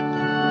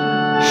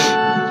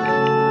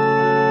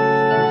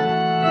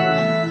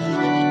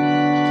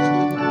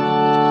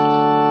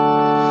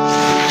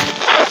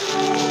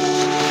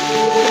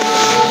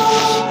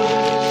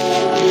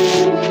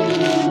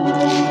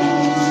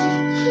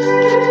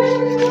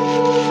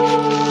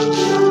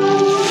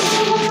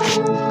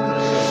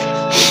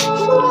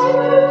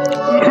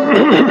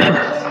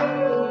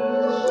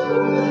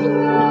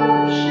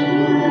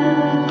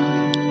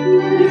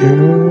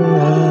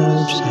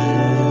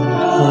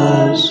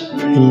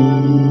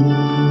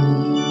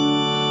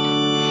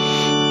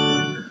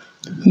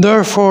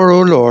 Therefore,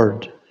 O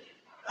Lord,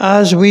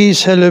 as we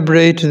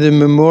celebrate the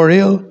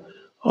memorial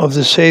of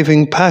the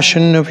saving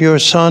passion of your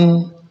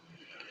Son,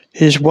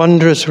 his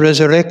wondrous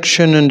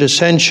resurrection and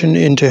ascension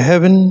into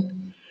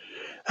heaven,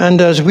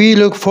 and as we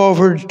look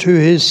forward to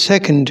his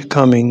second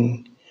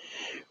coming,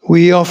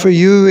 we offer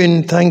you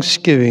in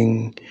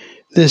thanksgiving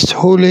this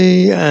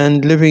holy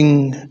and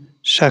living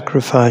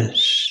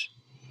sacrifice.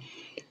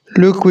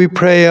 Look, we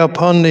pray,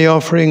 upon the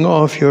offering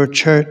of your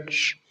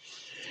church,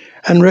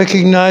 and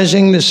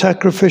recognizing the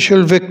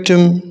sacrificial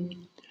victim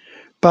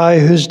by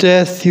whose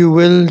death you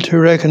will to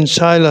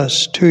reconcile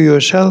us to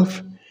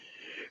yourself,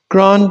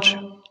 grant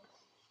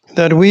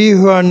that we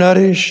who are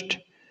nourished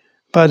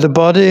by the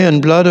body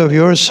and blood of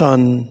your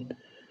Son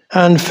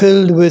and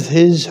filled with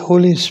his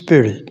Holy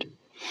Spirit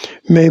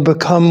may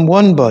become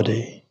one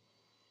body,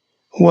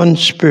 one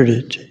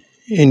spirit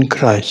in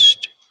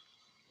Christ.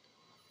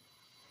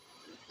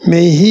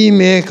 May he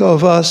make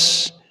of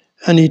us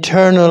an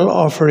eternal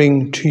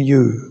offering to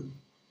you,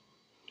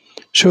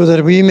 so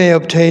that we may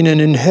obtain an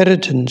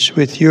inheritance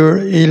with your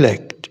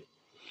elect,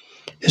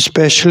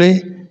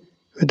 especially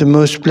with the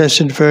most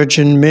blessed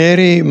Virgin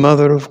Mary,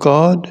 Mother of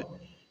God,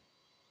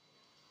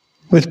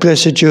 with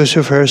Blessed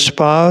Joseph, her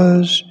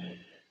spouse,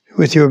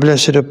 with your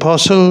blessed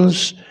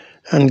apostles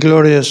and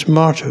glorious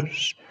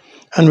martyrs,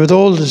 and with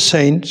all the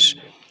saints,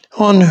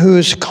 on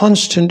whose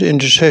constant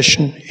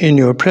intercession in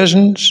your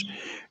presence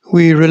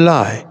we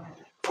rely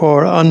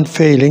for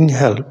unfailing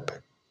help.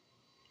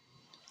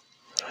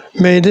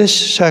 May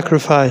this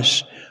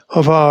sacrifice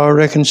of our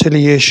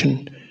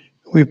reconciliation,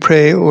 we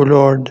pray, O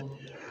Lord,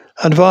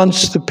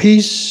 advance the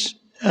peace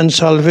and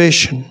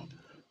salvation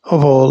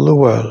of all the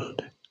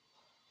world.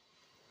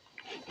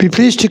 Be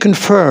pleased to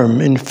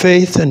confirm in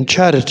faith and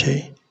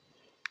charity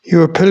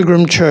your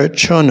pilgrim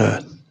church on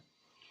earth,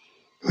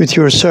 with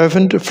your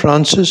servant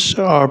Francis,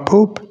 our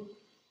Pope,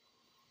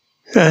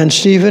 and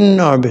Stephen,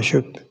 our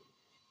Bishop,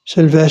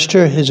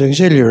 Sylvester, his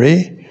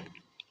auxiliary,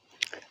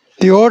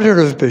 the order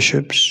of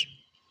bishops,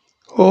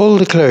 all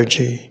the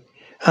clergy,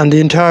 and the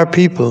entire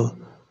people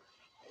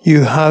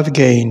you have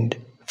gained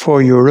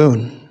for your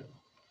own.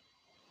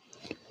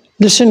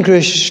 Listen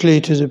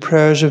graciously to the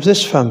prayers of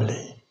this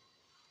family,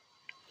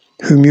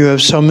 whom you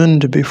have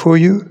summoned before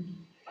you.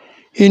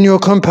 In your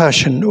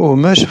compassion, O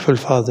merciful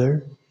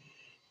Father,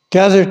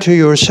 gather to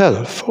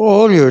yourself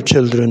all your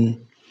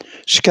children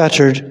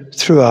scattered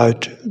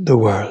throughout the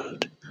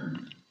world.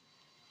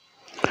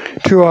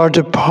 To our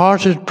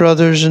departed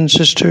brothers and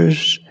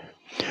sisters,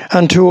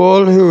 and to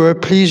all who are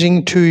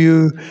pleasing to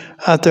you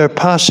at their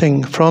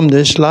passing from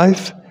this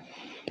life,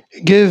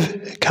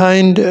 give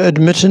kind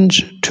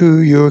admittance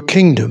to your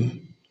kingdom.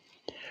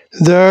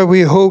 There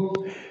we hope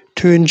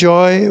to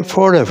enjoy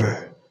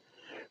forever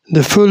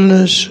the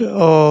fullness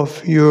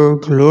of your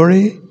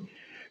glory,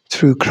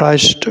 through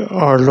Christ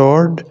our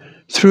Lord,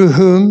 through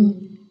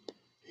whom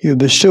you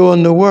bestow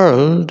on the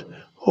world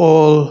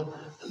all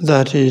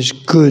that is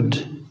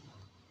good.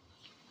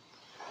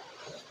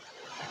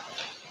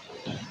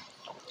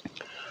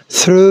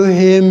 Through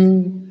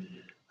him,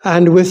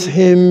 and with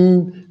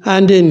him,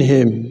 and in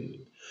him,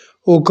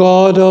 O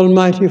God,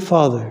 Almighty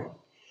Father,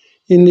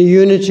 in the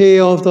unity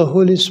of the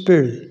Holy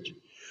Spirit,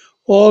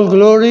 all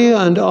glory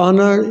and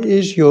honor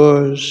is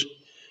yours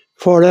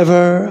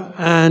forever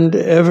and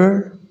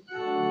ever.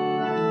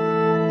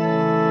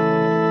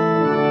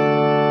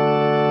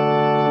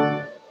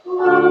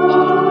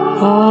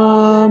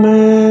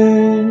 Amen.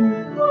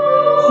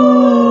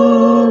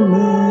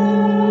 Amen.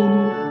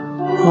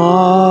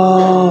 Amen.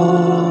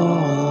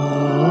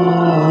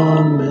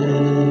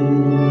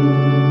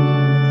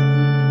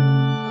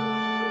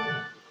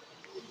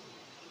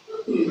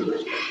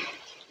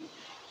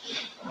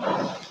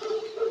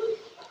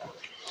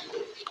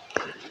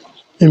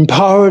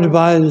 Empowered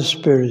by the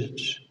Spirit,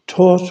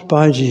 taught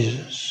by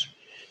Jesus,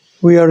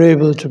 we are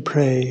able to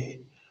pray,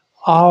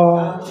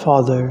 Our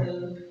Father,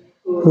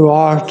 who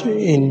art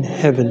in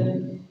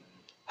heaven,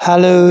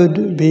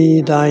 hallowed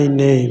be thy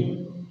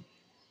name.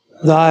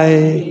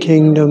 Thy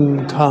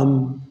kingdom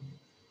come,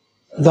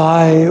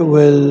 thy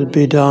will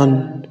be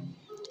done,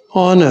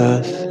 on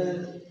earth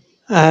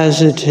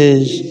as it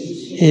is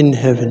in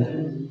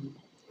heaven.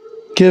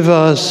 Give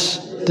us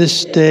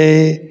this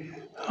day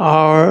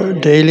our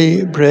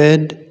daily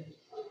bread,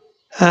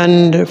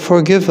 and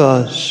forgive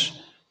us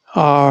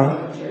our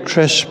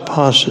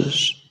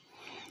trespasses,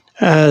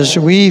 as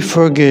we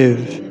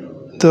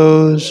forgive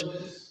those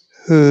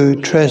who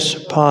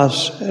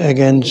trespass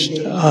against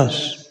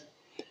us.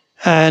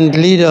 And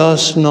lead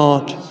us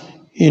not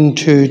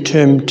into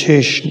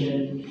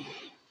temptation,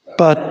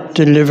 but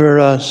deliver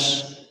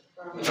us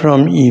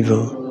from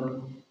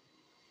evil.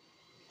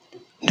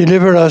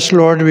 Deliver us,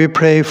 Lord, we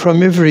pray,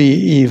 from every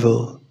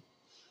evil.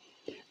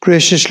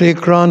 Graciously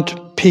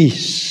grant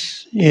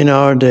peace in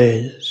our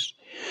days,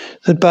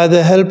 that by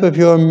the help of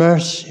your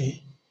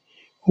mercy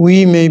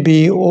we may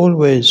be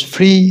always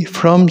free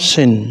from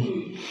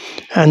sin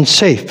and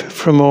safe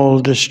from all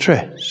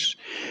distress,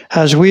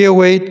 as we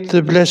await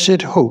the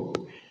blessed hope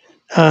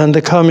and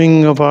the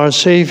coming of our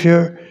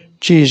Saviour,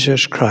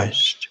 Jesus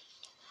Christ.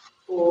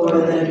 For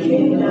the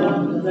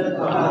kingdom, the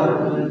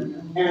power,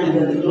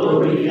 and the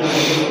glory are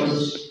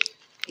yours,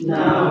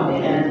 now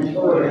and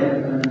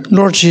forever.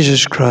 Lord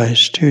Jesus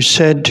Christ, who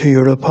said to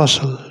your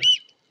apostles,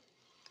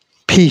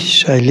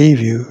 Peace I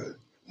leave you,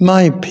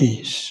 my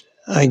peace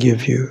I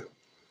give you.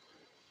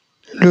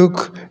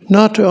 Look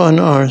not on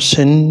our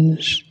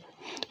sins,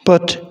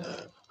 but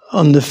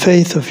on the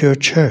faith of your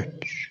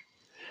church,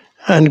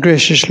 and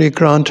graciously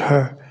grant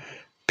her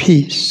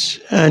peace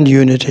and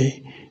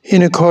unity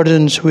in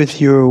accordance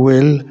with your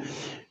will,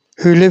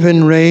 who live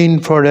and reign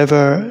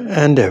forever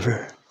and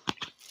ever.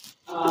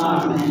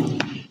 Amen.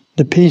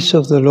 The peace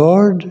of the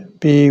Lord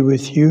be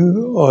with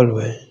you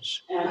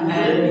always.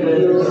 And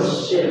with your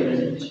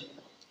spirit.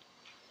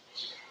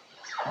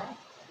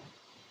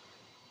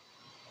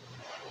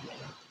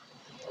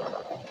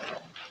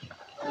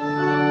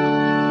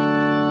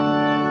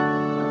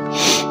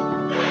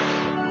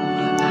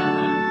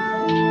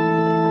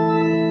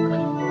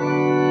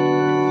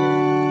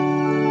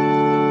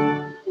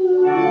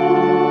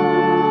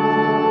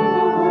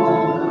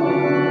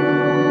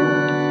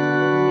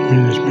 May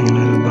this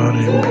beginning of the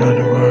body and blood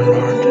of our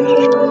Lord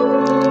Jesus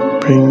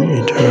bring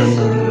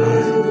eternal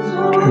life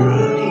to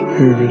us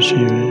who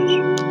receive it.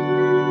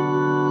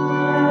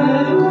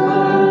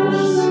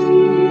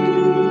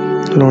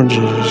 Lord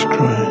Jesus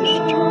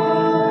Christ,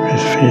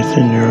 with faith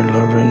in your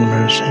love and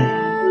mercy,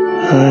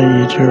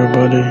 I eat your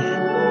body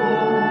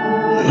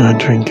and I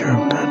drink your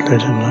blood.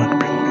 Let it not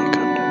bring me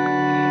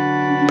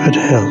condemnation, but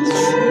health,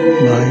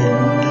 mind,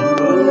 and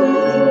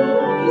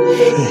body.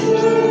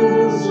 Faith.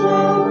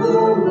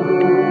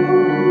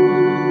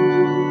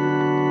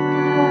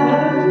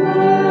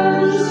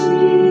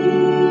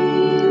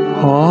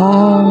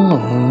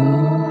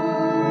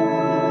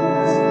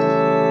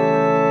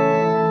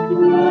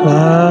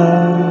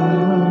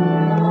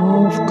 Lamb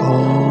of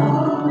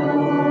God,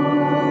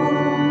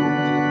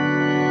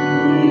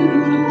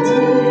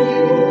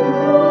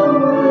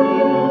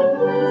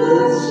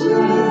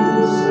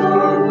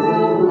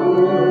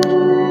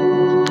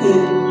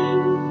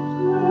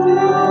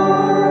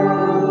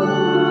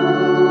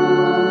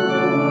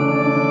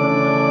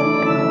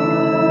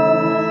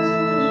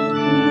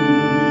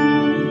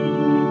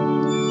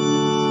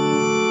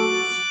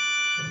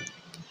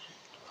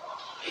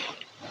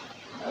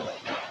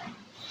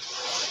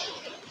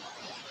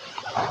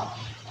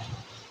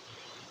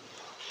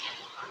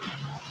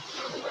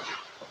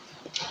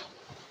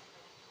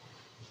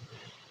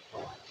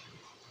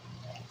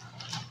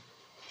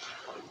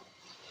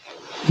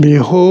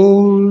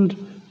 behold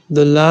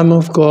the Lamb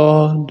of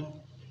God,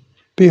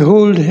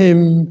 behold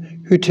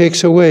him who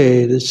takes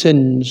away the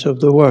sins of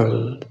the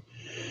world.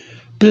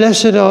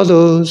 Blessed are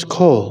those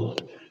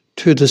called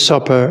to the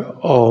supper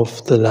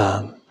of the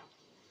Lamb.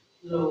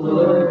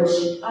 Lord,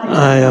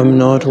 I am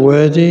not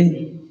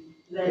worthy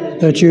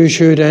that you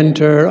should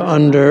enter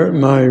under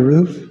my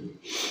roof,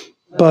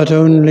 but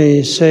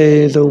only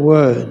say the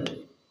word,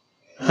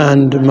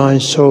 and my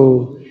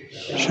soul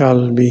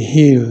shall be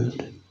healed.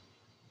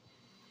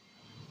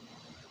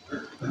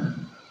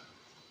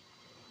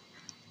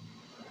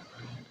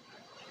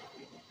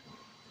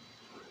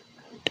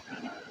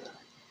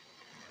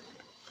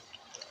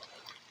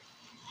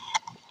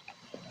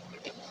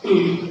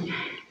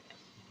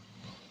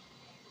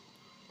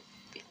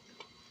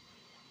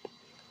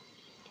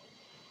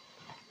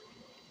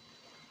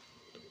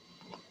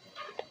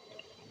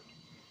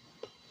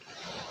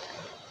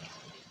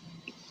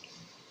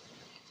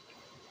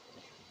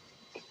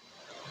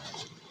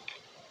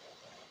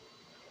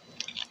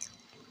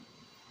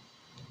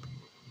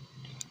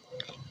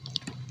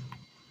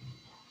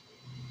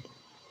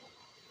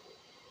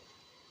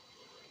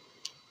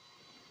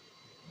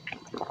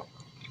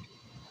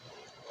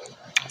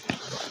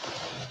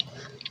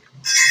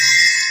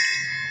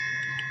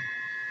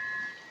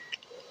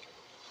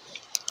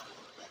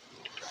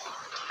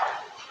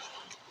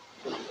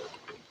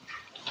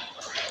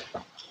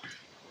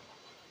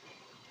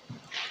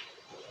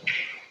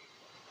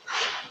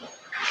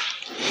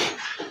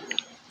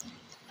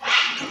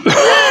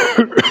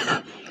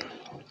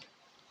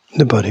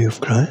 The body of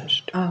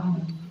Christ.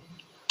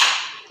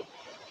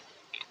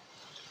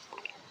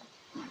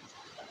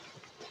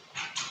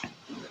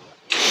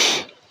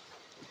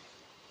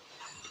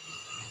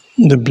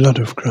 The blood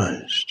of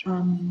Christ.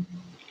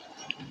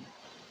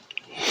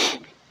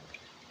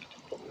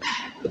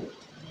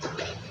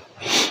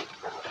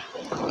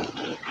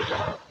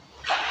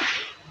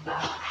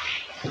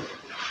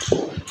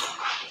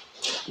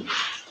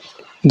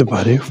 The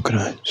body of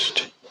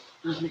Christ.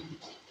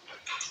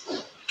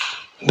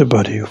 The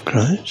body of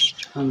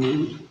Christ.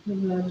 Amen.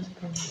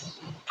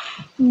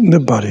 The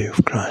body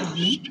of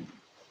Christ.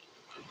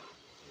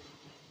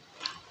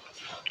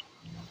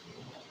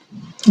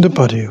 The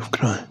body of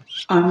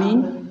Christ.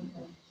 Amen.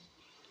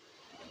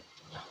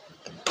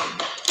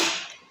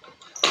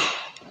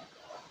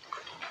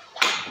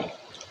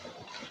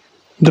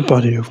 The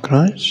body of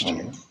Christ.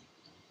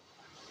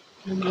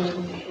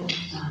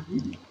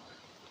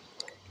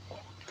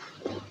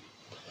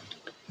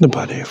 The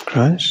body of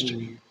Christ.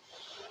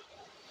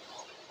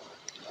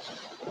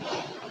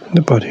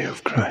 The body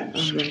of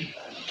Christ.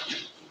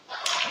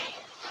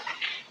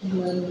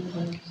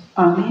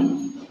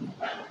 Amen.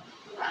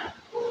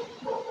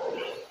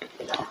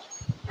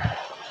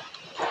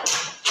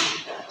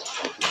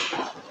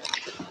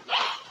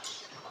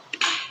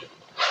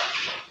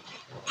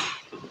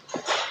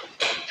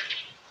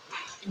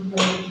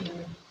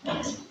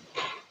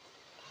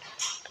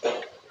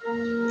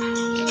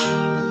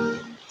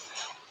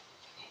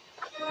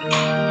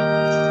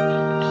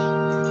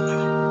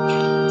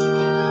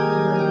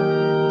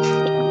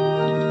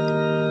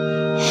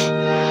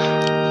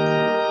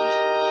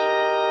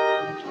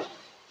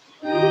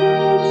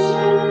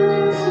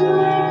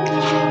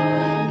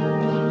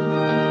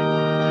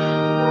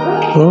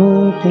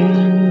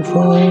 Hoping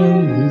for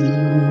you.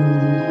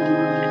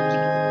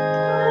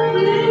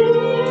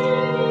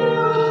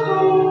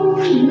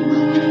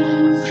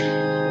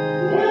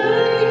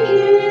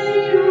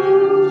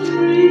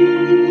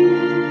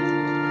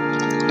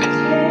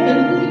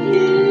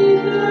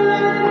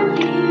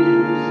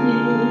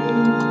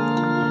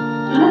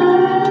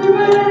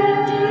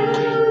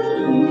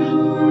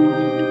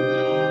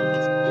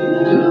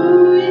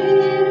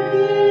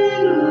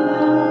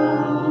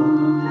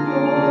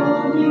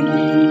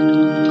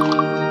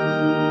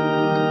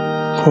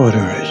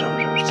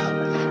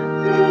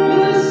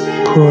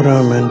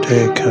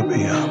 Puramente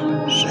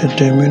capiam, sed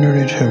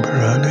minore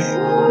temporale.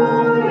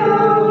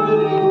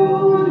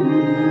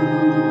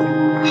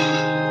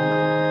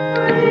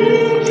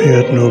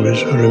 Fiat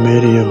nobis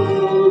remedium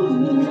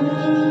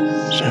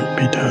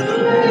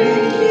sempitanum.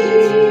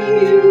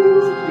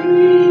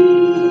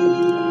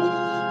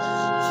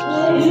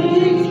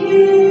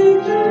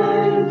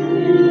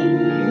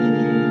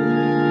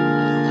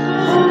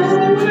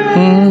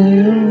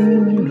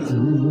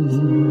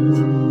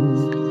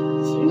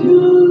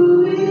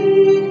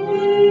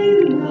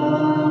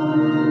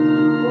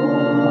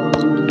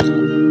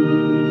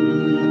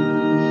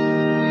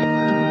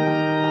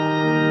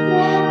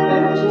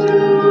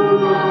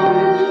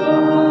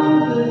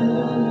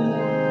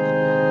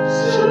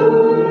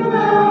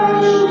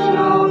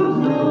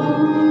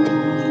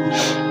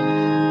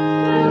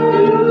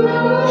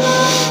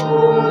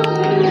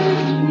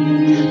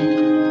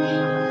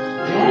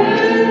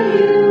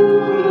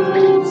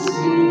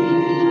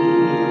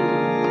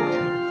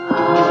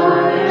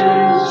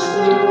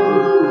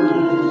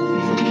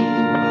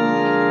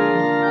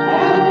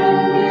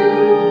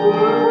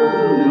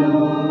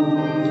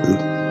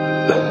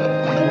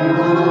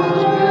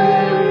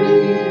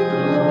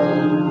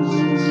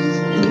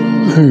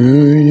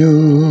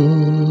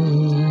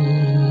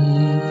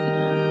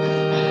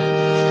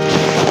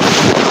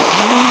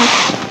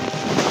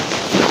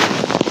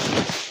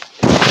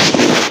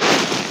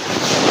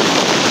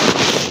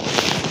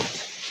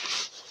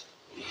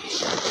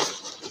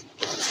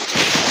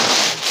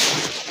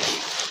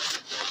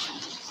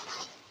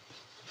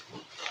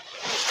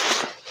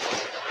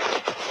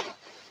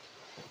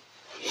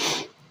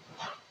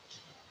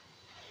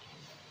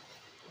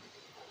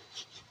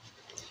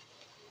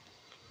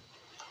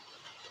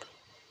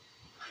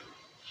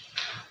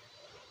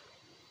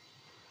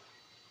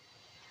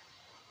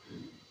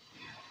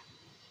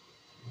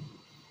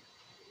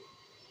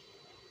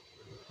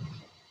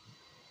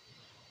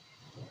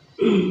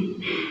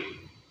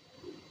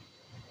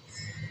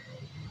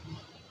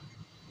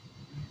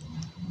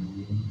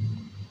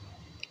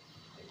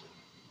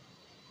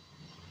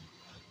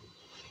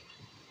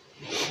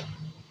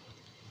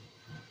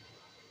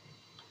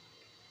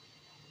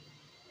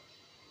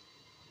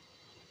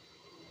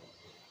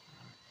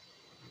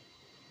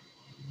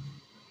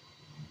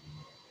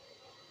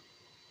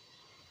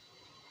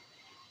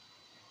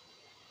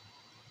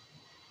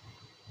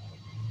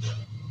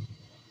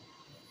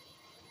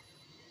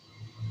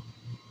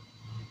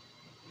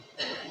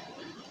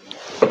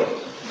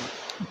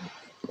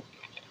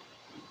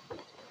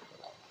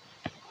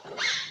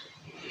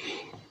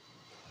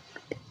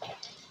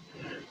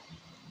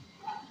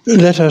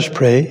 Let us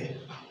pray.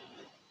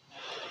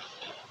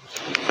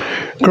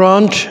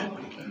 Grant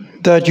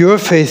that your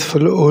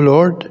faithful, O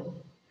Lord,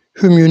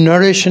 whom you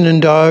nourish and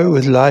endow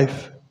with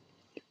life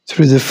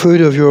through the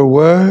food of your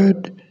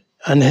word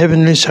and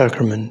heavenly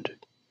sacrament,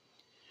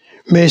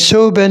 may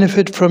so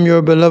benefit from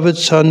your beloved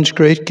Son's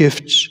great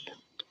gifts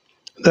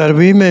that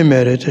we may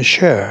merit a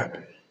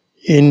share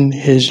in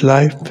his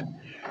life,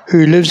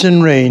 who lives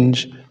and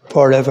reigns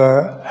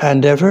forever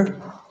and ever.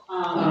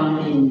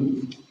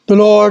 Amen. The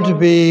Lord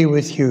be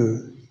with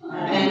you.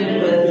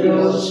 And with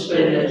your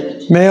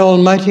spirit. May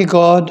Almighty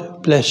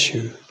God bless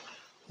you,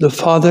 the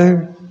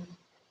Father,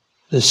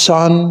 the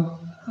Son,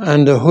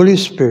 and the Holy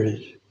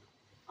Spirit.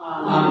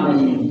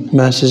 Amen.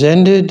 Mass is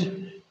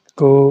ended.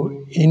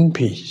 Go in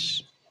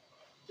peace.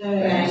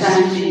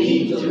 Thanks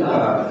be to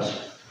God.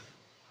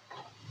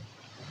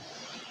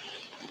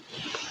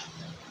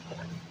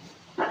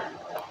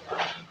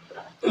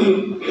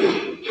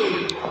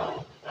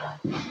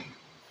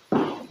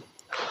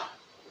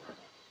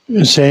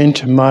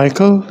 Saint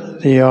Michael,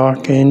 the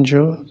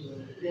Archangel,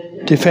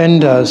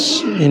 defend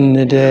us in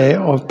the day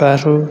of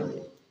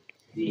battle.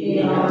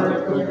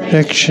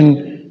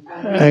 Protection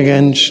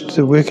against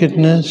the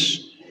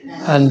wickedness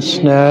and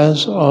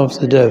snares of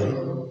the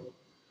devil.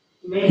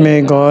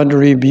 May God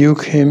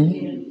rebuke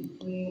him,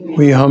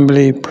 we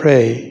humbly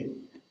pray.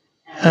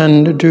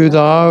 And do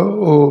thou,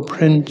 O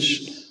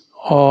Prince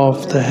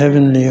of the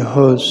heavenly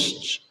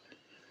hosts,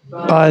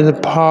 by the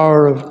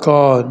power of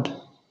God,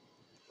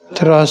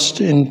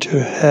 thrust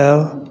into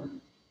hell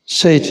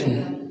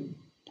Satan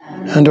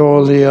and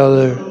all the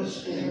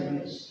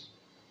others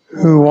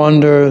who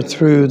wander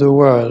through the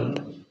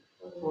world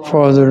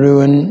for the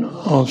ruin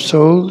of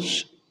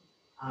souls.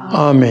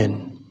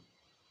 Amen.